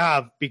as I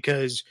have,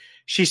 because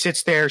she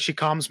sits there, she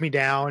calms me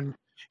down,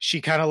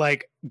 she kind of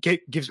like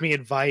gives me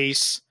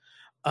advice,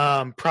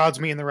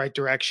 prods me in the right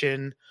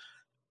direction.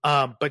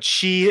 But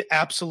she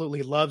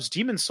absolutely loves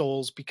Demon's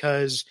Souls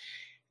because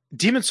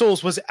Demon's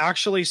Souls was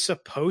actually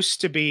supposed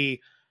to be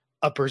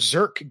a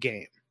Berserk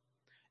game,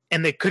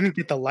 and they couldn't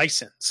get the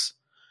license.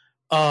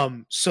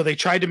 So they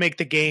tried to make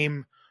the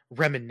game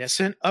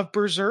reminiscent of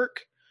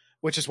Berserk,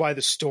 which is why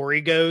the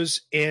story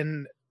goes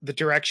in the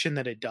direction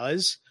that it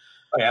does.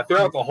 Oh, yeah,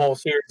 throughout the whole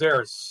series,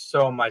 there is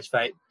so much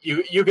that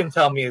you can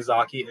tell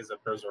Miyazaki is a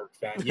Berserk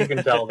fan. You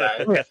can tell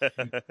that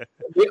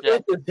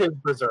this is his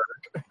Berserk.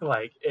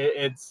 Like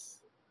it's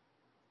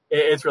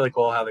really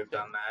cool how they've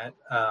done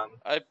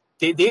that.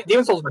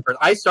 Demon's Souls was my first.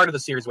 I started the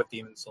series with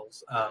Demon's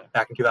Souls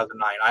back in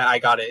 2009. I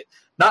got it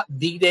not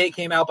the day it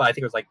came out, but I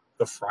think it was like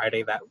the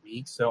Friday that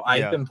week. So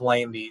I've been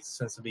playing these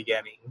since the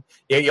beginning.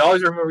 Yeah, you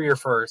always remember your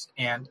first.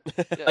 And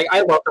like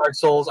I love Dark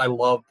Souls, I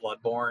love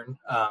Bloodborne,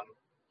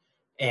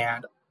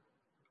 and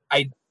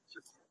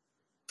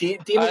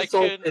Demon's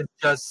Souls is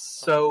just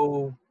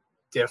so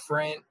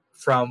different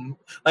from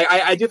like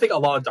I do think a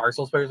lot of Dark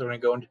Souls players are going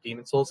to go into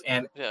Demon's Souls,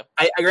 and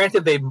I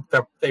granted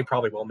they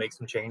probably will make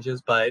some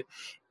changes, but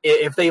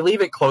if they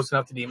leave it close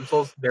enough to Demon's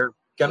Souls, they're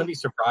going to be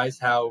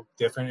surprised how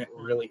different it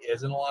really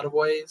is in a lot of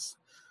ways.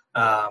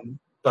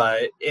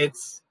 But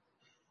it's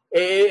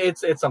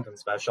something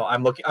special.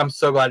 I'm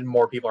so glad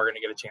more people are going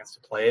to get a chance to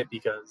play it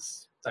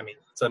because I mean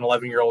it's an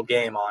 11-year-old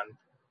game on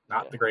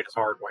not the greatest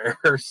hardware.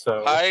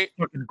 So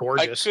fucking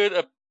gorgeous.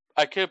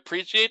 I could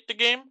appreciate the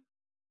game.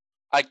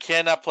 I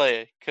cannot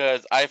play it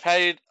because I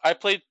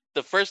played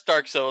the first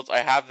Dark Souls. I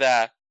have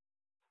that,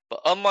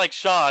 but unlike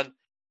Sean,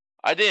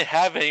 I didn't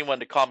have anyone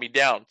to calm me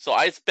down. So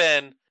I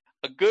spent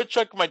a good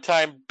chunk of my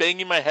time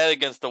banging my head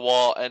against the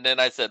wall, and then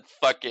I said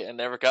 "fuck it" and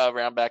never got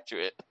around back to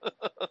it.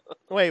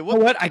 Wait,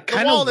 what? I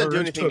kind of didn't do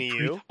anything to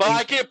you. But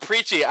I can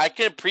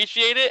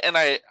appreciate it, and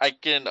I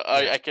can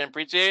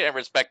appreciate it and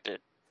respect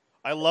it.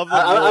 I love the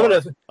I'm lore.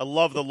 gonna. I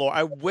love the lore.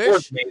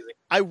 It's amazing.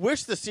 I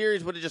wish the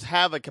series would just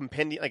have a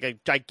compendium, like a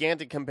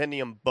gigantic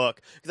compendium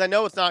book, because I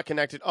know it's not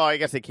connected. Oh, I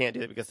guess they can't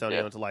do it because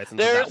Sony owns a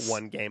license of that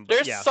one game. But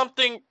There's yeah,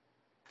 something.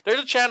 There's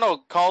a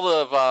channel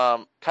called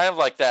kind of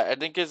like that. I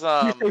think it's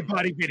You say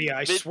body video.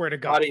 I swear to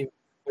God.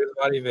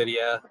 Body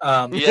video.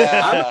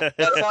 Yeah,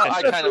 that's how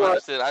I kind of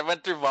understood. I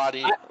went through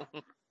body.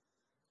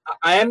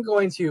 I am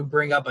going to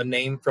bring up a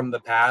name from the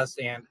past,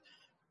 and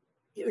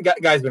the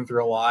guy's been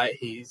through a lot.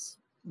 He's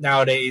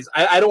nowadays.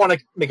 I don't want to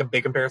make a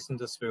big comparison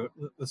to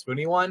the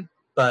Spoony one,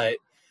 but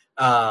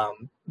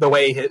the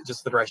way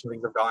just the direction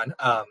things have gone.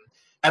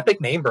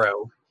 Epic Name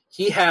Bro.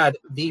 He had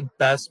the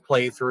best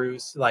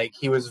playthroughs. Like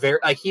he was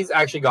he's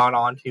actually gone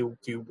on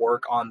to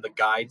work on the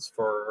guides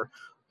for.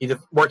 He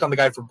worked on the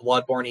guide for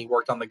Bloodborne. He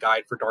worked on the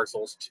guide for Dark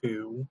Souls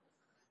 2.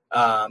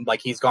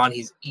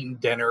 He's eaten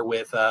dinner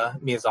with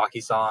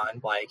Miyazaki-san.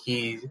 Like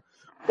he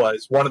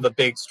was one of the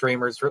big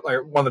streamers,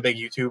 one of the big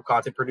YouTube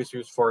content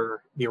producers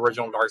for the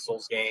original Dark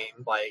Souls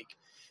game. Like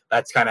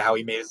that's kind of how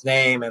he made his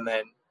name. And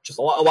then just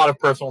a lot of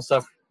personal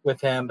stuff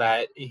with him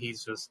that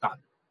he's just not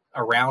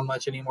around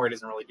much anymore. He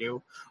doesn't really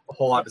do a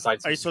whole lot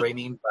besides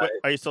streaming. But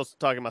are you still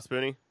talking about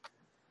Spoony?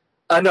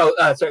 No,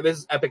 sorry. This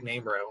is Epic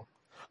Name Bro.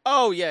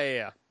 Oh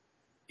yeah.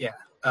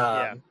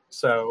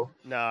 So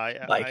no,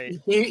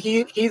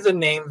 he's a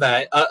name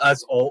that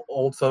us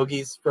old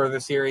fogies for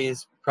the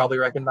series probably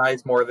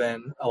recognize more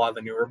than a lot of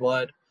the newer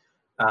blood.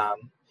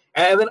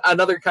 And then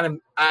another kind of,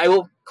 I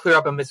will clear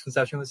up a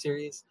misconception of the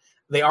series.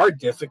 They are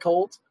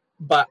difficult,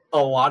 but a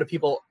lot of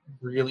people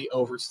really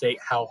overstate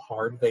how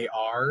hard they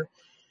are.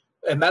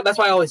 And that's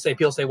why I always say,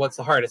 people say, what's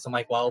the hardest? I'm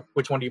like, well,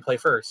 which one do you play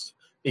first?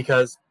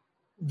 Because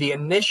the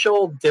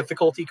initial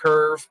difficulty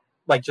curve,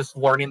 like just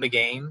learning the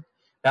game,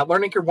 that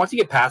learning curve, once you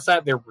get past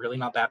that, they're really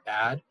not that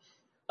bad.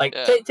 Like,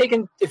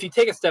 if you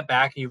take a step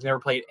back and you've never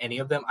played any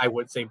of them, I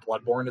would say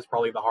Bloodborne is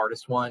probably the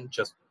hardest one.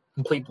 Just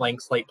complete blank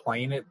slate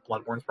playing it,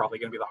 Bloodborne's probably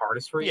going to be the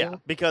hardest for you. Yeah,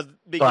 because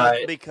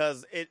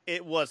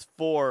it was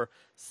for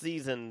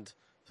seasoned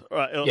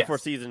for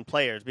seasoned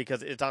players,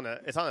 because it's on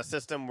a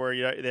system where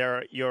you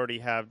already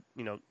have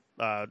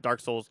Dark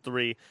Souls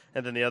 3,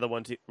 and then the other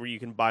one where you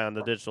can buy on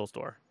the digital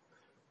store.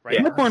 Right.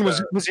 Yeah, Bloodborne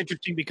was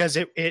interesting because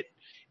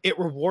it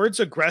rewards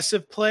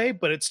aggressive play,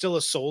 but it's still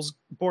a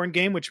Soulsborne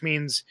game, which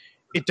means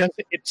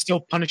it still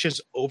punishes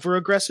over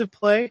aggressive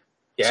play.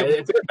 Yeah, so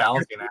it's a good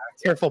balancing act.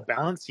 Careful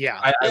balance. Yeah.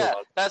 I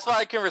that's why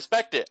I can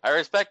respect it. I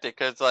respect it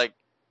because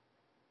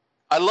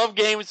I love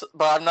games,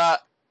 but I'm not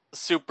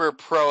super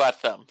pro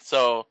at them.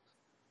 So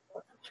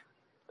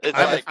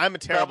I'm a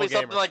terrible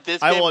gamer. Something like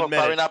this I game will will admit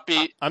probably it. not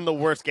be. I'm the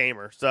worst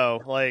gamer, so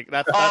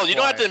that's. Oh, you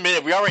don't have to admit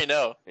it. We already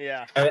know.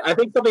 Yeah. I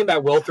think something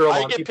that will throw.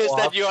 I get pissed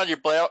at you on your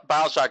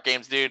BioShock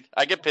games, dude.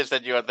 I get pissed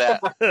at you at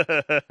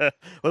that.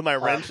 With my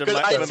wrench of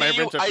fury.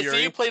 I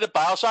see you play the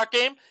BioShock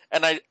game,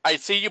 and I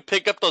see you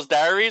pick up those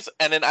diaries,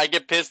 and then I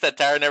get pissed that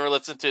Tara never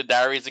listened to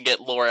diaries and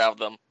get lore out of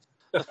them.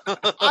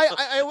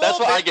 I will. That's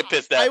what I get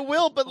pissed at. I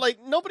will, but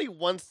nobody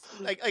wants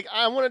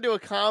I want to do a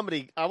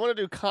comedy. I want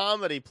to do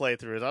comedy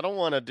playthroughs. I don't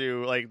want to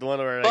do the one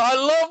where. But I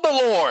love the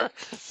lore.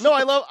 No,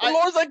 I love the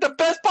lore's the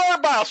best part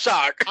of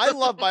BioShock. I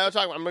love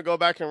BioShock. I'm gonna go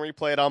back and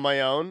replay it on my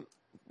own.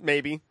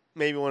 Maybe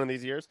one of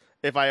these years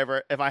if I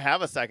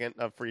have a second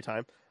of free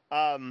time.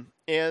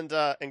 And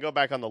go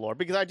back on the lore,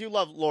 because I do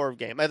love lore of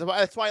game.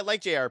 That's why I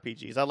like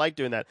JRPGs. I like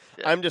doing that.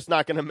 Yeah. I'm just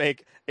not going to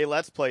make a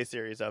Let's Play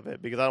series of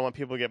it because I don't want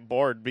people to get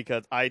bored,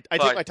 because I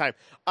take my time.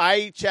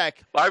 I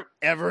check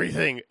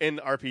everything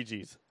in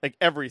RPGs, like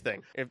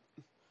everything.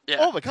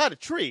 Oh my God, a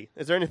tree.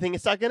 Is there anything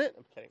stuck in it?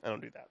 I'm kidding. I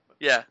don't do that. But.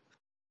 Yeah.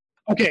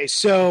 Okay,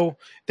 so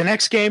the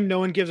next game no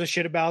one gives a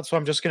shit about, so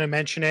I'm just going to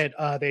mention it.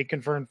 They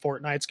confirmed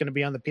Fortnite's going to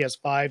be on the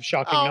PS5.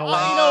 Shocking no one.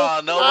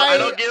 I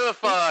don't give a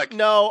fuck.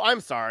 No,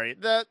 I'm sorry.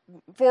 That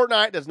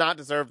Fortnite does not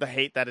deserve the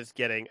hate that it's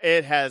getting.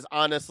 It has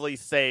honestly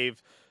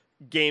saved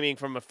gaming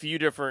from a few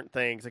different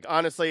things.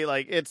 Honestly,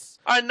 it's.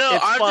 I know.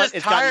 It's I'm fun.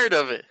 just tired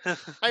of it.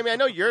 I mean, I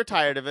know you're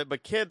tired of it,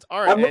 but kids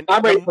aren't.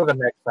 I'm ready for the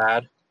next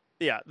fad.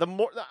 Yeah,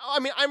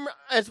 I'm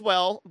as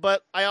well,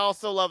 but I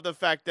also love the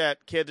fact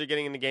that kids are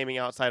getting into gaming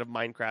outside of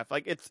Minecraft.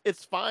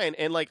 It's fine,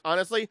 and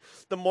honestly,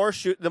 the more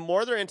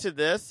they're into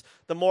this,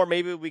 the more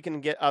maybe we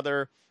can get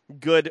other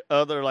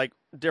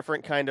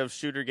different kind of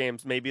shooter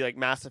games, maybe like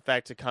Mass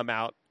Effect, to come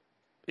out,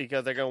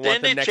 because they're going to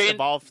want the next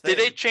evolved thing.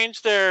 Did they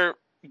change their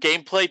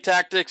gameplay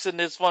tactics in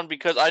this one?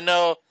 Because I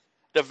know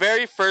the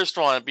very first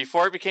one,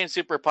 before it became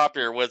super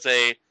popular, was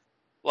a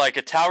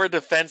tower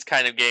defense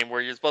kind of game where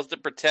you're supposed to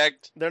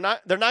protect. They're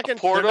not going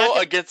portal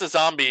against a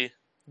zombie.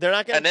 They're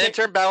not going, and then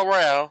turn battle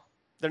royale.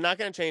 They're not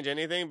going to change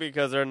anything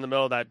because they're in the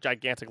middle of that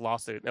gigantic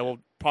lawsuit that we'll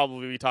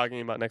probably be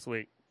talking about next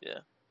week. Yeah.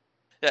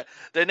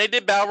 Then they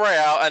did battle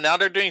royale, and now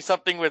they're doing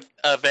something with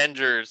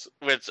Avengers,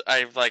 which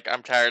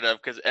I'm tired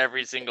of, because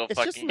every single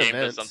fucking game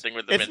does something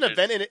with Avengers. It's an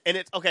event, and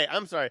it's okay.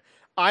 I'm sorry.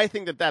 I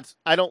think that's.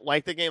 I don't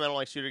like the game. I don't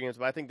like shooter games,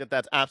 but I think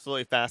that's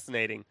absolutely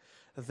fascinating.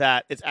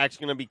 That it's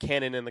actually going to be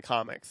canon in the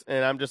comics,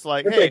 and I'm just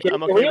like, hey,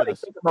 I'm okay with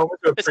this.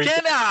 It's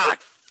canon.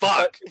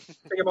 Fuck.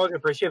 Take a moment to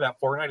appreciate that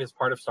Fortnite is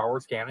part of Star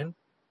Wars canon.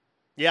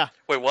 Yeah.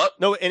 Wait, what?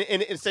 No, and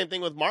it's same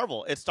thing with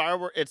Marvel. It's Star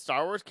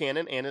Wars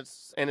canon, and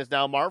it's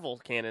now Marvel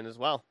canon as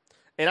well.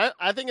 And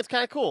I think it's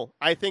kind of cool.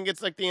 I think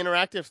it's like the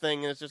interactive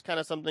thing, and it's just kind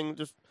of something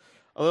just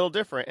a little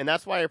different. And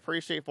that's why I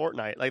appreciate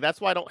Fortnite. Like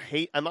that's why I don't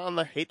hate. I'm not on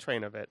the hate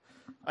train of it.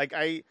 Like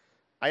I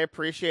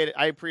appreciate it.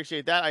 I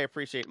appreciate that. I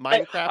appreciate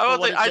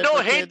Minecraft. I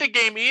don't hate the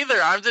game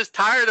either. I'm just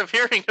tired of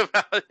hearing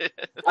about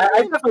it. I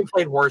definitely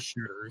played worse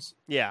shooters.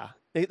 Yeah,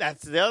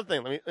 that's the other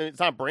thing. It's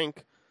not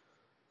Brink.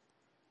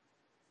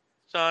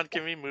 Sean,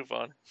 can we move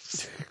on?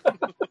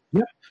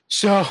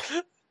 So,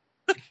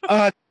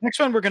 next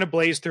one we're going to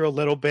blaze through a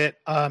little bit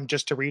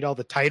just to read all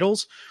the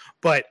titles.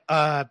 But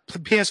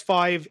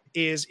PS5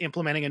 is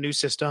implementing a new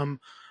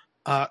system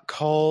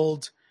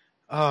called,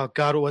 oh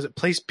God, what was it?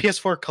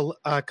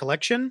 PS4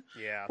 Collection?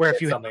 Yeah. Where if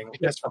you have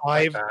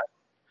PS5,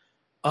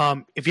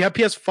 if you have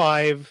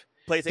PS5,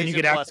 PlayStation you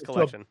get Plus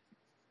Collection.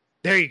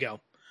 There you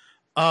go.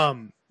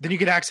 Then you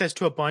get access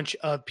to a bunch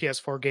of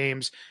PS4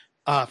 games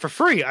for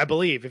free, I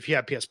believe, if you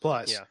have PS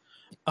Plus. Yeah.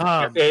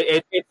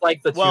 It's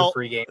like the two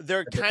free games.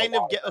 They're kind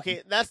of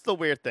okay. That's the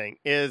weird thing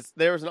is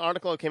there was an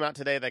article that came out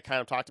today that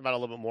kind of talked about it a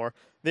little bit more.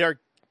 They are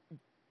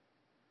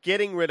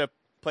getting rid of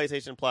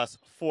PlayStation Plus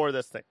for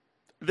this thing.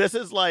 This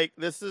is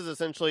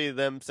essentially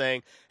them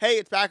saying, "Hey,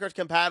 it's backwards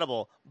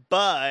compatible,"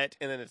 but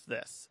and then it's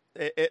this.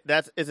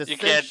 That's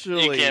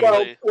essentially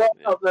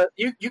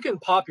you can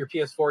pop your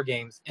PS4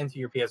 games into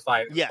your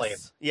PS5 and play them.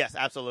 Yes,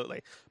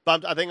 absolutely.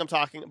 But I'm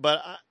talking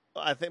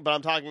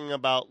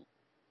about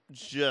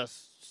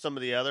just some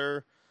of the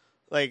other,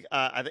 like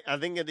I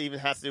think it even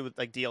has to do with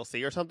like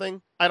DLC or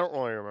something. I don't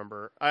really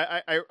remember.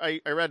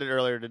 I read it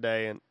earlier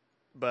today,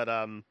 but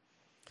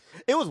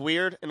it was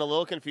weird and a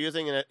little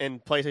confusing,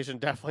 and PlayStation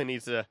definitely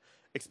needs to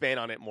expand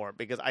on it more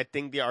because I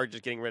think they are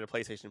just getting rid of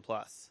PlayStation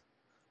Plus.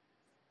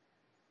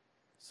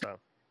 So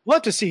we'll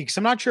have to see because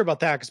I'm not sure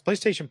about that because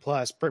PlayStation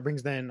Plus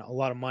brings in a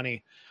lot of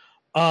money.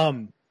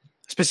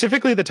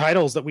 Specifically, the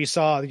titles that we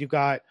saw, you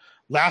got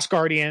Last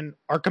Guardian,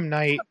 Arkham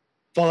Knight,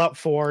 Fallout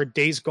 4,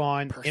 Days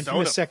Gone, Persona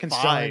Infamous Second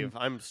 5.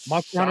 Son,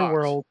 Monster Hunter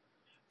World,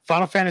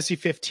 Final Fantasy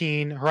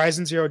 15,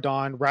 Horizon Zero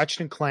Dawn,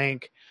 Ratchet and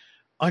Clank,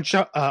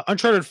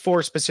 Uncharted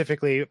 4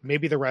 specifically,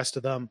 maybe the rest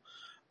of them,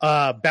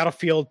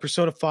 Battlefield,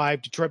 Persona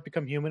 5, Detroit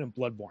Become Human, and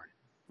Bloodborne.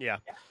 Yeah,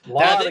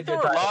 they threw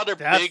a lot of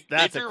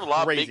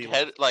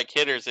big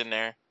hitters in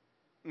there.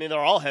 I mean, they're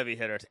all heavy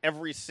hitters.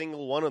 Every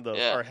single one of those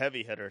are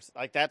heavy hitters.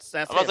 Like that's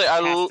fantastic.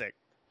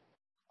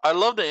 I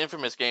love the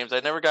Infamous games. I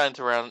never got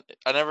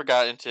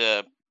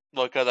into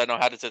because I know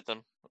how to sit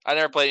them. I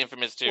never played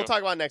Infamous 2. We'll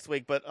talk about it next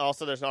week, but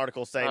also there's an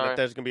article saying that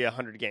there's going to be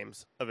 100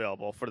 games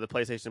available for the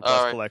PlayStation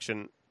Plus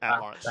collection at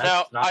launch.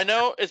 Now, I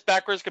know it's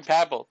backwards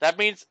compatible. That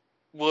means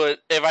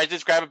if I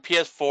just grab a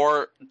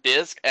PS4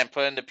 disc and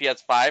put it in the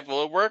PS5,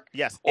 will it work?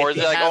 Yes. Or is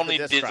it like only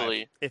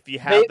digitally? If you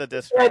have the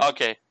disc drive.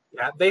 Okay.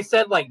 Yeah, they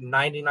said like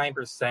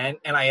 99%,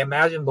 and I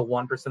imagine the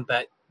 1%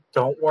 that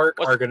don't work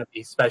are going to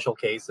be special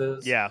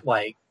cases. Yeah.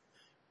 Like,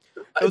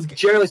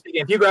 generally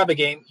speaking, if you grab a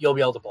game, you'll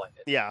be able to play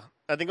it. Yeah.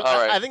 I think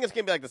it's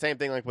gonna be like the same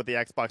thing like with the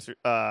Xbox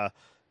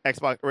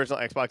original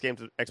Xbox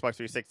games, Xbox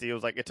 360. It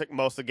was like it took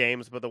most of the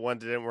games, but the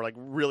ones that didn't were like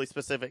really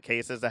specific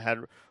cases that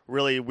had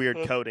really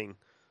weird coding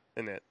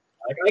in it.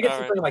 Like, I guess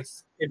something like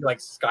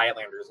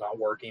Skylanders not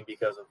working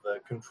because of the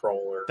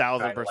controller.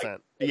 1,000%.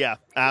 Yeah,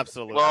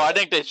 absolutely. Well, I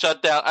think they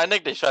shut down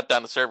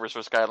the servers for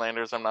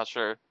Skylanders. I'm not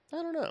sure. I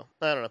don't know.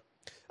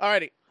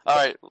 Alrighty. All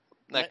right.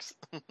 Next.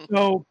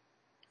 So,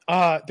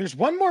 there's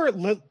one more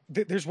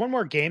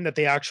game that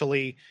they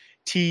actually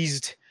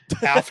teased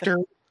after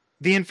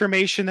the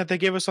information that they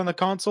gave us on the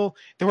console.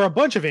 There were a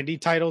bunch of indie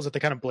titles that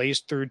they kind of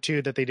blazed through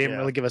too that they didn't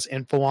really give us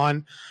info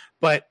on.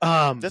 But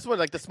this one,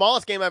 like the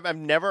smallest game I've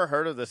never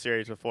heard of this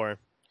series before.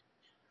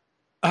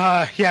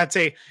 It's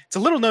a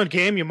little known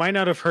game. You might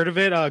not have heard of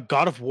it.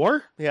 God of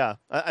War. Yeah,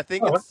 I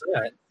think what's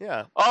that?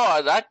 Yeah.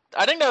 Oh,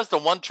 I think that was the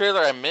one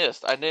trailer I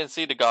missed. I didn't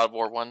see the God of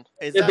War one.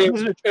 Is It that,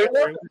 was a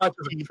trailer.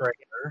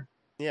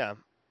 yeah.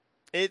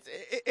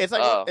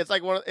 It's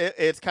like one.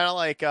 It's kind of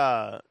like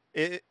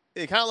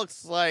It kind of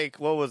looks like,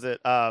 what was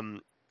it?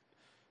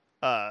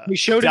 We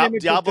showed an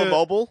image Diablo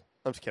Mobile.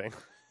 I'm just kidding.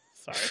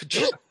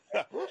 Sorry.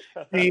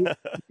 They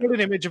showed an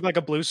image of like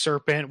a blue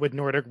serpent with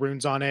Nordic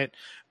runes on it.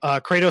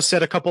 Kratos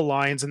said a couple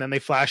lines, and then they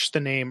flashed the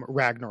name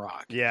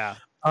Ragnarok. Yeah.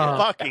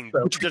 Fucking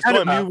just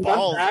going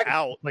balls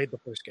out. Played the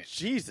first game.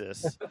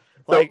 Jesus.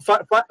 Like,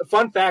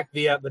 fun fact: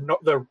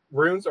 the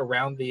runes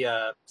around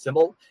the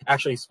symbol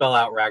actually spell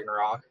out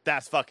Ragnarok.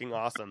 That's fucking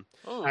awesome.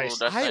 Ooh, I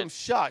am nice.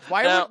 shocked.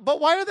 Why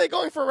are they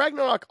going for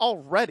Ragnarok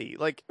already?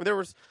 Like there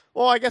was.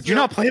 Well, I guess. Did you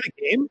not play the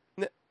game?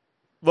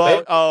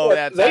 Well,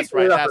 that's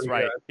right. That's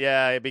right. Good.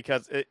 Yeah,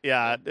 because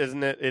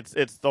isn't it?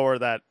 It's Thor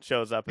that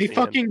shows up. They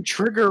fucking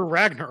trigger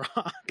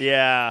Ragnarok.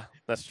 Yeah,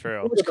 that's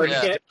true. Can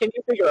you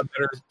think of a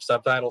better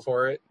subtitle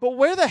for it? But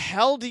where the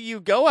hell do you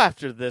go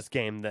after this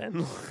game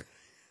then?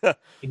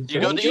 You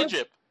go to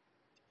Egypt.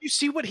 You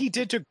see what he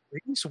did to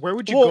Greece? Where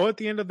would you go at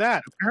the end of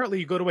that?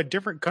 Apparently, you go to a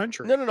different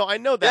country. No, I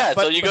know that. Yeah,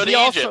 but, so you go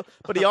to Egypt.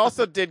 But he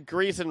also did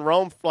Greece and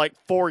Rome for like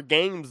 4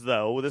 games,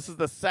 though. This is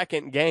the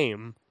second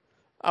game.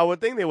 I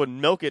would think they would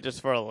milk it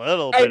just for a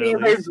little I bit mean,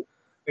 at least.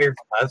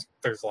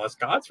 there's less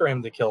gods for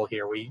him to kill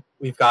here.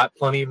 We've got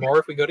plenty more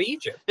if we go to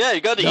Egypt. Yeah,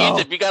 you go to No.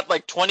 Egypt, you got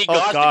like 20 Oh,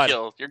 gods God. to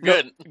kill. You're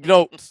good.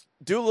 No,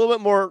 do a little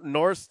bit more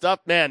Norse stuff,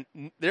 man.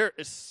 There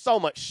is so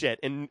much shit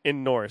in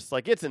Norse,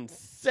 like it's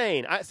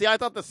insane. I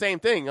thought the same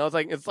thing. I was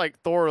like, it's like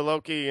Thor,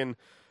 Loki, and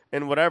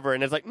whatever,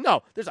 and it's like,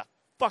 no, there's a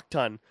fuck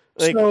ton.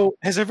 Like, So,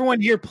 has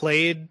everyone here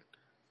played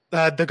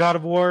the God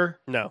of War?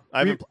 no, I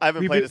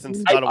haven't played it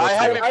since I- God of War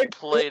I 2. haven't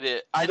played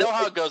it. I know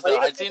how it goes though.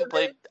 I've seen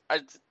played.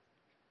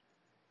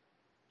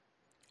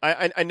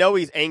 I know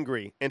he's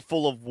angry and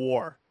full of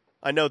war.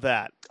 I know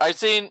that. I've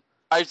seen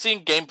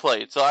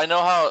gameplay, so I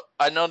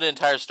know the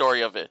entire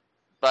story of it,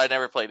 but I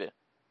never played it.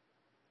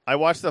 I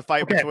watched the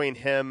fight Okay. between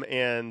him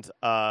and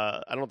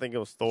I don't think it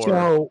was Thor.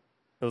 So,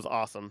 It was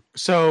awesome.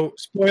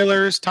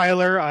 spoilers,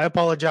 Tyler. I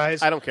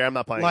apologize. I don't care. I'm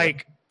not playing.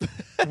 Like,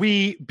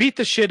 we beat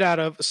the shit out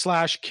of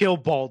 / kill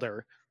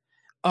Balder.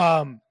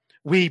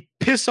 We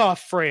piss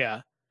off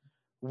Freya.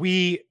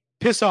 We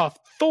piss off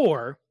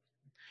Thor.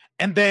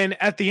 And then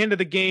at the end of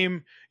the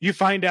game, you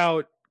find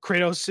out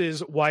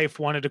Kratos' wife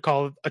wanted to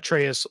call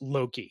Atreus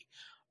Loki.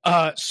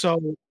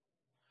 So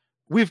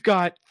we've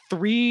got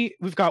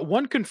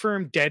one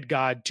confirmed dead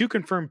god, 2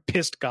 confirmed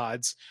pissed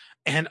gods,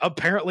 and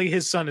apparently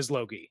his son is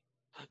Loki.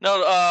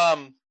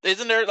 No,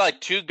 isn't there like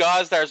 2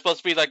 gods that are supposed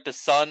to be like the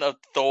son of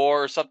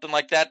Thor or something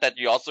like that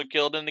you also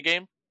killed in the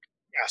game?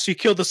 Yeah, so you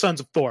killed the sons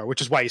of Thor,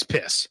 which is why he's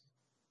pissed.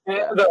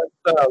 And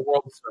the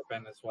world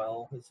serpent as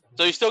well.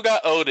 So you still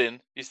got Odin.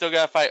 You still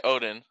got to fight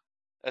Odin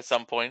at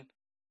some point.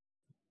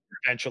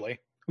 Eventually,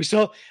 we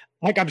still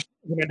I'm sure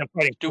we're gonna end up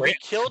fighting. Do Freya.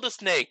 we kill the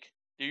snake?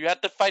 Do you have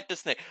to fight the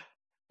snake?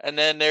 And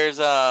then there's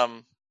what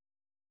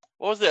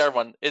was the other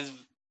one?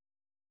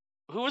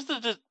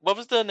 What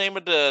was the name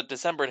of the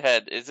dismembered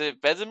head? Is it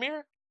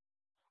Vesemir?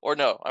 Or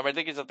no? I'm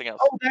thinking something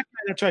else. Oh,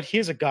 that's right. He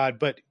is a god,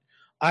 but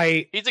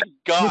He's a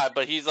god,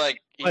 but he's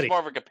Buddy. more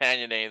of a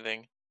companion than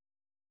anything.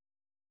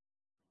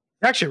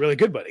 actually really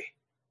good, buddy.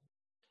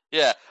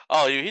 Yeah.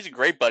 Oh, he's a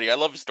great buddy. I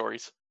love his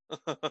stories.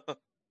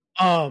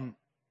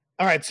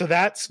 All right, so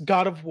that's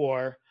God of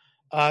War.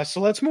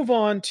 So let's move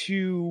on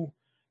to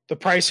the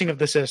pricing of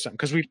the system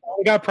because we've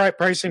only got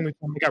pricing.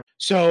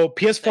 So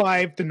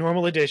PS5, the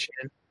normal edition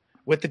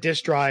with the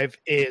disc drive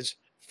is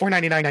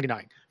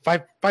 $499.99,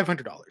 $500, Not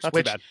too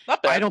which bad.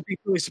 Not bad. I don't be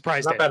really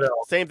surprised Not at. bad at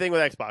all. Same thing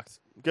with Xbox.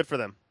 Good for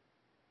them.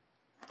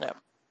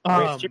 I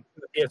mean, it's cheaper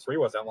than the PS3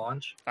 was at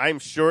launch. I'm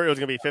sure it was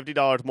going to be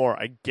 $50 more.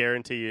 I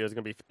guarantee you it was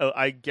going to be.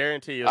 I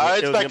guarantee you. I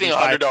was it was expecting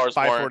gonna be $100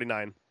 more.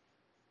 $549.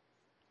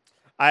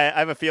 I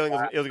have a feeling it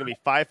was going to be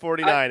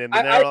 $549, and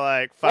then I- they were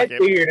like, I "Fuck it."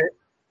 figured it.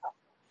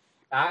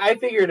 I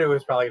figured it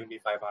was probably going to be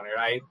 500.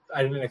 I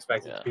didn't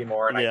expect it to be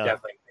more, and Yeah. I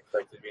definitely didn't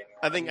expect it to be any more.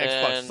 I think And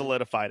Xbox then-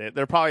 solidified it.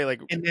 They're probably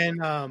like, And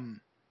then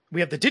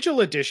we have the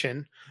digital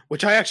edition,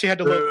 which I actually had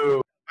to look.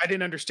 Boo. I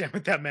didn't understand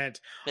what that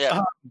meant.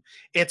 Yeah.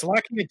 It's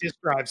lacking a disc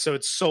drive, so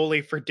it's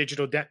solely for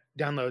digital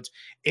downloads.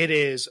 It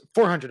is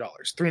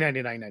 $400,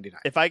 $399.99.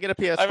 if I get a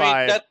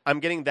PS5, that- I'm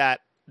getting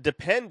that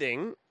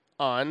depending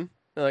on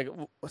like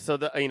so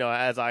the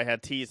as I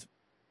had teased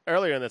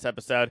earlier in this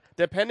episode,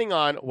 depending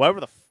on whatever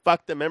the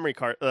fuck the memory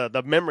card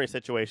the memory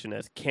situation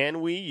is.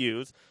 Can we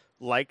use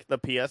like the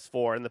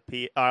PS4 and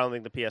I don't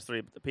think the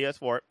PS3, but the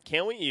PS4,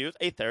 can we use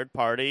a third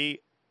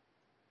party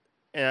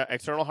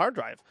external hard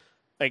drive?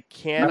 Like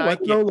can I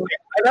get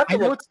I'd have to I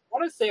know look. I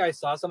want to say I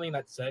saw something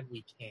that said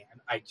we can.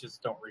 I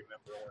just don't remember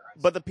where I saw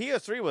But the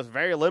PS3 was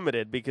very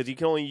limited because you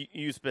can only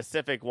use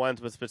specific ones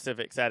with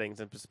specific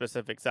settings and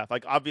specific stuff.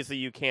 Like obviously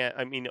you can't.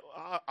 I mean,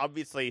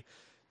 obviously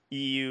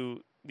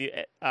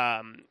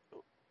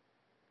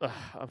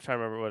I'm trying to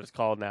remember what it's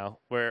called now.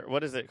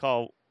 What is it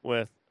called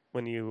when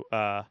you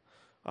a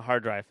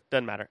hard drive?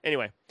 Doesn't matter.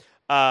 Anyway,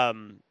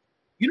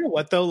 You know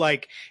what though?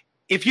 Like,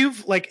 if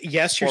you've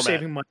yes, you're Format.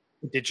 saving money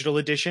for the digital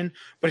edition,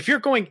 but if you're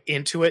going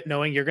into it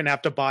knowing you're going to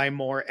have to buy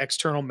more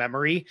external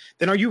memory,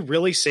 then are you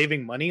really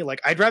saving money? Like,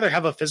 I'd rather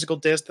have a physical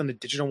disc than the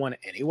digital one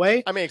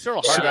anyway. I mean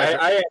external Yeah, hard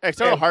drives.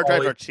 External I've hard drives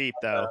always- are cheap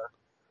though.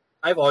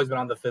 I've always been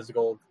on the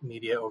physical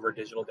media over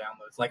digital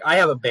downloads. Like I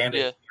have a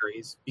Bandit Yeah.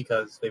 series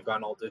because they've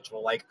gone all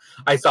digital. Like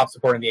I stopped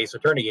supporting the Ace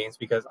Attorney games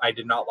because I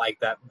did not like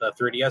that the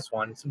 3DS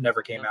ones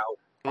never came out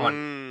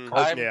on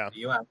I'm- yeah. the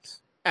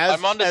US.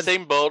 I'm on the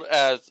same boat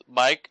as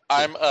Mike.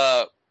 I'm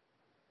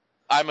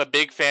a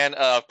big fan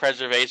of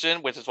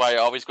preservation, which is why I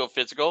always go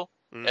physical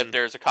if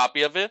there's a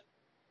copy of it.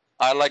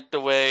 I like the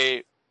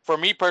way, for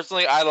me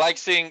personally, I like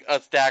seeing a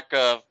stack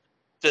of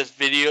just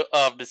video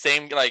of the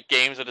same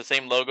games with the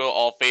same logo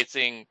all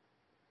facing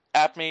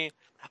at me.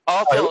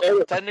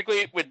 Also,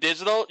 technically with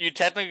digital, you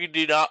technically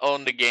do not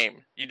own the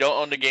game. You don't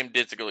own the game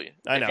digitally.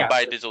 I if know. you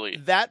buy it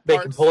digitally. That They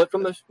part's- can pull it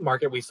from the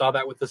market. We saw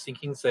that with the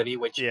Sinking City,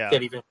 which Yeah.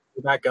 didn't even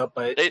back up.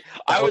 But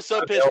I was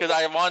so was pissed because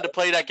I wanted to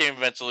play that game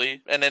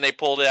eventually, and then they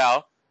pulled it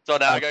out. So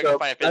now I gotta go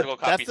find a physical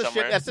copy that's the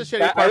somewhere. shit. That's the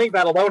shitty I part. think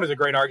that alone is a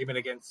great argument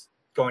against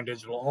going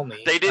digital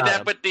only. They did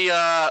that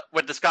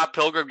with the Scott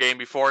Pilgrim game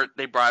before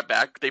they brought it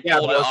back. They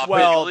pulled it off.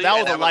 Well, digitally, that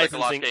was and a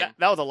licensing. game.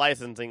 That was a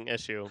licensing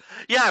issue.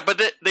 Yeah,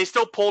 but they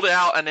still pulled it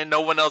out, and then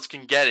no one else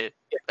can get it.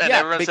 And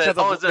everyone said,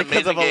 "Oh, it's an amazing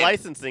because of a game."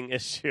 licensing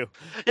issue.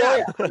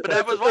 Yeah, but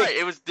that was why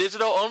it was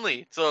digital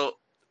only. So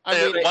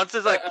once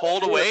it's like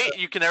pulled away,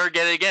 you can never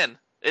get it again.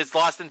 It's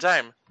lost in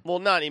time. Well,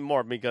 not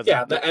anymore because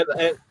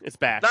it's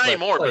back. Not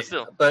anymore, but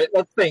still. But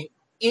let's say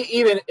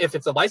even if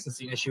it's a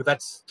licensing issue,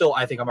 that's still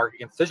I think a mark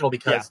against digital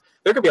because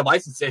there could be a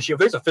license issue if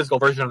there's a physical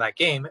version of that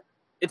game.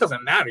 It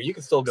doesn't matter. You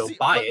can still go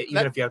buy it,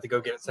 even if you have to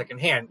go get it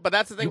secondhand. But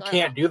that's the thing. You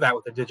can't do that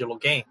with a digital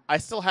game. I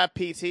still have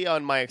PT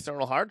on my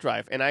external hard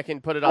drive, and I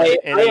can put it on. I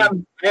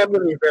am going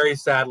to be very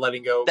sad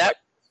letting go that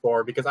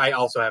for because I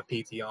also have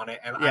PT on it,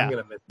 and I'm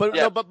going to miss. But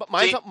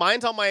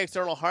mine's on my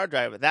external hard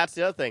drive. That's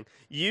the other thing.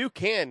 You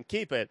can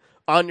keep it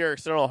on your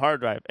external hard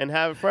drive and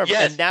have it forever.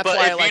 Yes, and that's but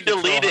why if you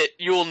delete it,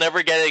 you will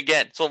never get it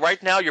again. So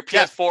right now, your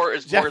PS4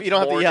 is worth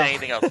more than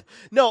anything else.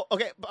 No,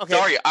 okay.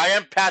 Sorry, I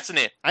am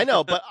passionate. I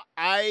know, but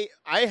I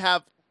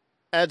have,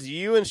 as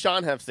you and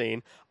Sean have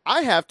seen,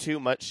 I have too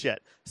much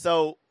shit.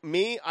 So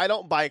I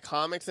don't buy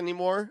comics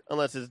anymore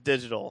unless it's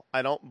digital.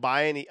 I don't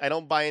buy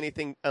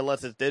anything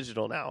unless it's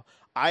digital now.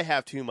 I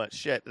have too much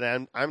shit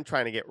that I'm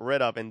trying to get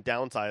rid of and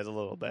downsize a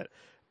little bit.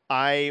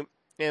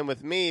 And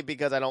with me,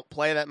 because I don't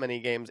play that many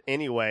games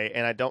anyway,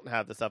 and I don't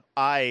have the stuff,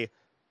 I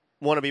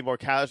want to be more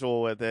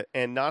casual with it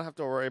and not have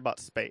to worry about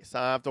space.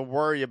 I don't have to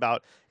worry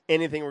about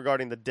anything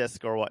regarding the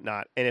disc or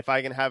whatnot. And if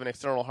I can have an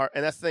external hard,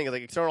 and that's the thing,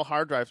 like external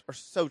hard drives are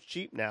so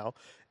cheap now.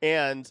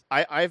 And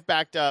I've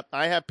backed up.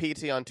 I have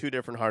PT on 2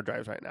 different hard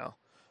drives right now,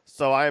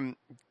 so I'm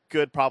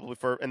good probably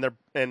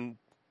and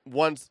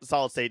one's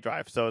solid state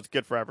drive, so it's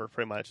good forever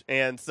pretty much.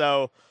 And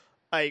so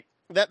that's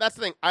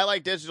the thing. I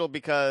like digital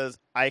because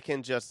I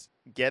can just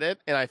get it,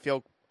 and I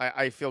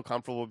feel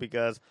comfortable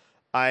because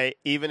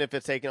even if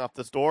it's taken off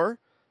the store,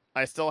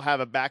 I still have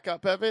a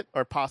backup of it,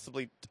 or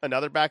possibly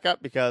another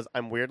backup because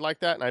I'm weird like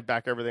that, and I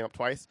back everything up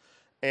twice.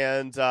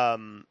 And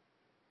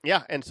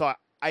and so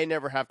I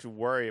never have to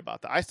worry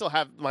about that. I still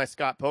have my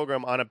Scott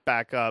Pilgrim on a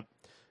backup.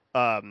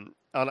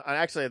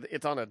 Actually,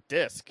 it's on a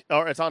disc,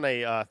 or it's on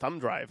a thumb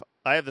drive.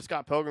 I have the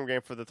Scott Pilgrim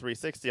game for the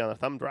 360 on a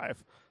thumb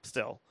drive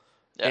still.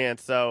 Yeah. And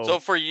so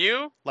for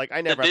you, like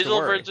I never the have to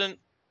worry. digital version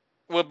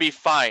will be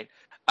fine.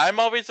 I'm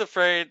always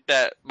afraid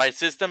that my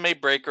system may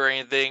break or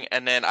anything,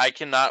 and then I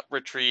cannot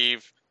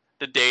retrieve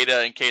the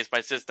data in case my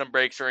system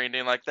breaks or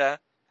anything like that.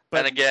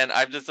 And again,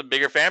 I'm just a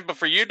bigger fan. But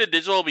for you, the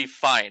digital will be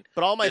fine.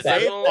 But all my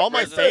saves, but all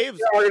my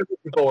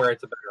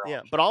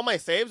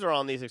saves are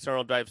on these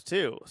external drives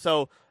too.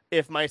 So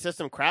if my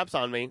system craps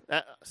on me,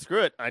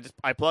 screw it.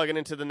 I plug it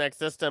into the next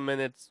system,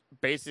 and it's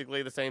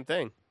basically the same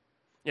thing.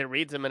 It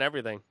reads them and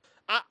everything.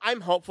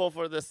 I'm hopeful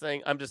for this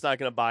thing. I'm just not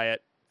going to buy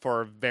it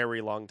for a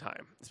very long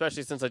time,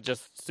 especially since I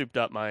just souped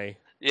up my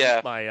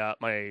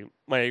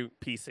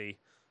PC,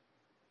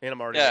 and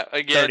I'm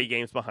already 30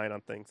 games behind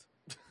on things.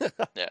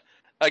 Yeah.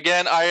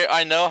 Again,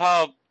 I know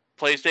how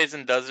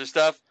PlayStation does their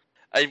stuff.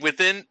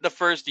 Within the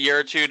first year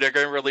or two, they're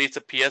going to release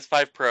a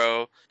PS5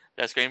 Pro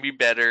that's going to be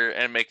better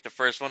and make the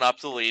first one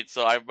obsolete.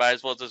 So I might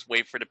as well just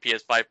wait for the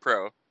PS5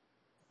 Pro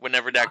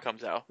whenever that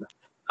comes out.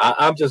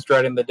 I'm just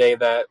dreading the day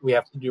that we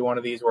have to do one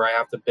of these where I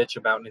have to bitch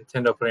about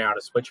Nintendo putting out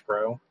a Switch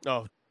Pro.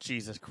 Oh,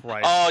 Jesus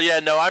Christ. Oh, yeah,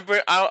 no,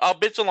 I'll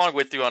bitch along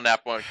with you on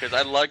that one because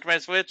I like my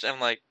Switch. And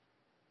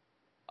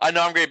I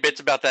know I'm going to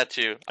bitch about that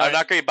too. I'm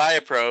not going to buy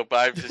a Pro,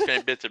 but I'm just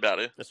going to bitch about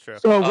it. That's true.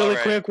 So really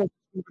quick, we'll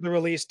the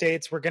release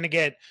dates. We're going to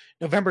get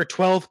November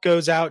 12th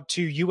goes out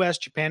to US,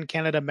 Japan,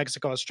 Canada,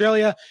 Mexico,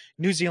 Australia,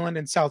 New Zealand,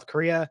 and South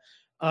Korea.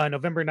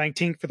 November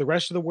 19th for the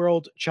rest of the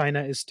world.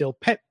 China is still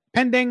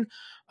pending.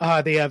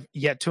 They have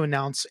yet to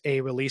announce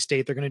a release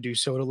date. They're going to do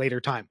so at a later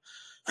time.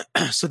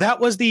 So that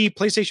was the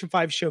PlayStation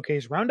 5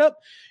 Showcase Roundup.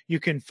 You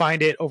can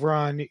find it over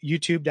on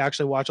YouTube to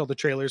actually watch all the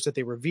trailers that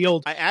they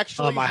revealed. I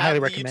actually I highly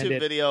recommend YouTube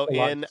it. video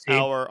in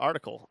our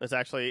article. It's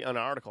actually an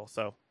article.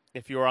 So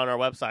if you are on our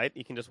website,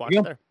 you can just watch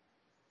it there.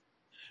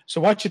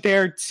 So watch it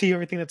there, see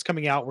everything that's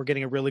coming out. We're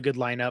getting a really good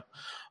lineup.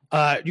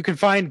 You can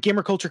find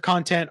Gamer Culture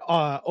content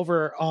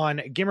over on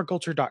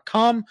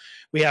gamerculture.com.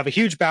 We have a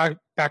huge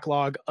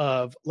backlog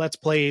of Let's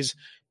Plays,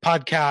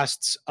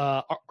 podcasts,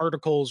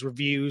 articles,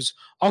 reviews,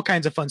 all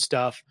kinds of fun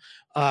stuff.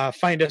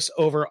 Find us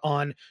over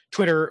on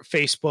Twitter,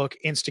 Facebook,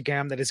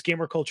 Instagram. That is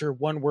Gamer Culture,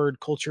 one word,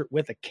 culture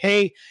with a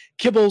K.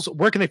 Kibbles,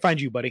 where can they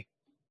find you, buddy?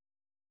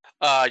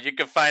 You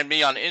can find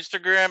me on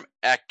Instagram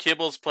at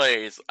Kibbles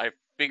Plays. I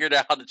figured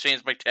out how to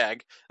change my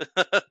tag.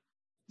 So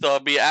it'll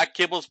be at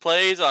Kibbles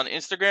Plays on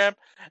Instagram.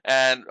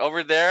 And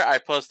over there, I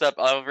post up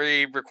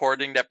every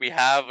recording that we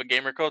have of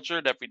Gamer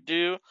Culture that we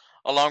do,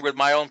 along with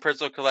my own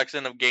personal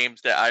collection of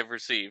games that I've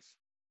received.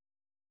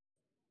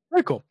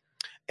 Very cool.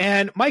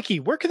 And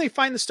Mikey, where can they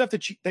find the stuff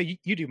that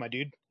you do, my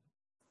dude?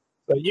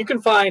 So you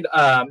can find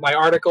my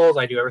articles.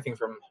 I do everything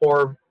from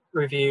horror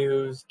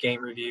reviews,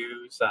 game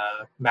reviews,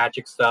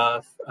 magic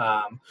stuff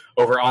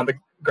over on the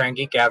Grand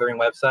Geek Gathering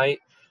website.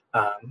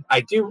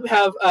 I do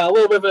have a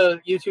little bit of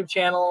a YouTube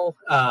channel.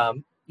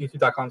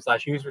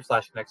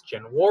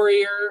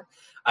 youtube.com/user/nextgenwarrior.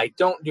 I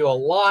don't do a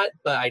lot,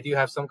 but I do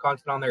have some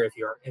content on there if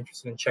you are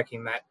interested in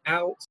checking that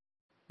out.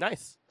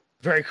 Nice.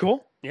 Very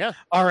cool. Yeah.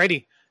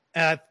 Alrighty.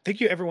 Thank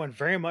you everyone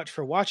very much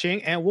for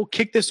watching, and we'll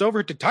kick this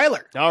over to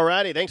Tyler.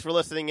 Alrighty, thanks for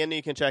listening in.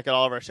 You can check out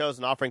all of our shows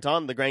and offerings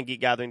on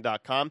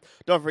thegrandgeekgathering.com.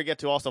 Don't forget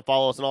to also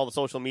follow us on all the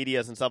social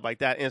medias and stuff like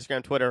that.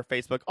 Instagram, Twitter,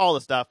 Facebook, all the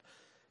stuff.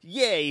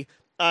 Yay!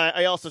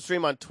 I also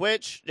stream on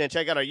Twitch, and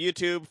check out our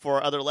YouTube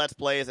for other Let's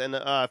Plays and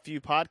a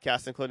few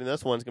podcasts, including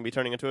this one's going to be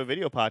turning into a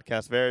video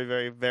podcast very,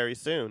 very, very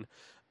soon.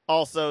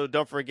 Also,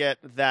 don't forget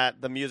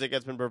that the music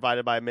has been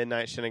provided by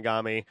Midnight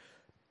Shinigami.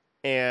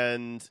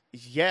 And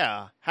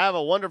yeah, have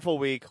a wonderful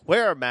week.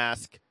 Wear a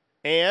mask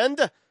and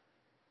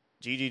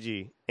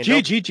GGG. And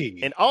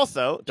GGG. And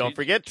also, don't GGG.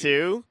 forget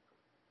to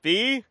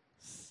be.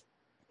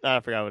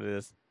 I forgot what it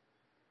is.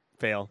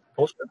 Fail.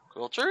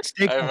 Culture?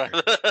 Stay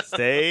cultured.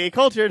 Stay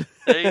cultured.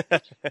 Stay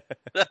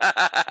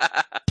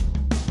cultured.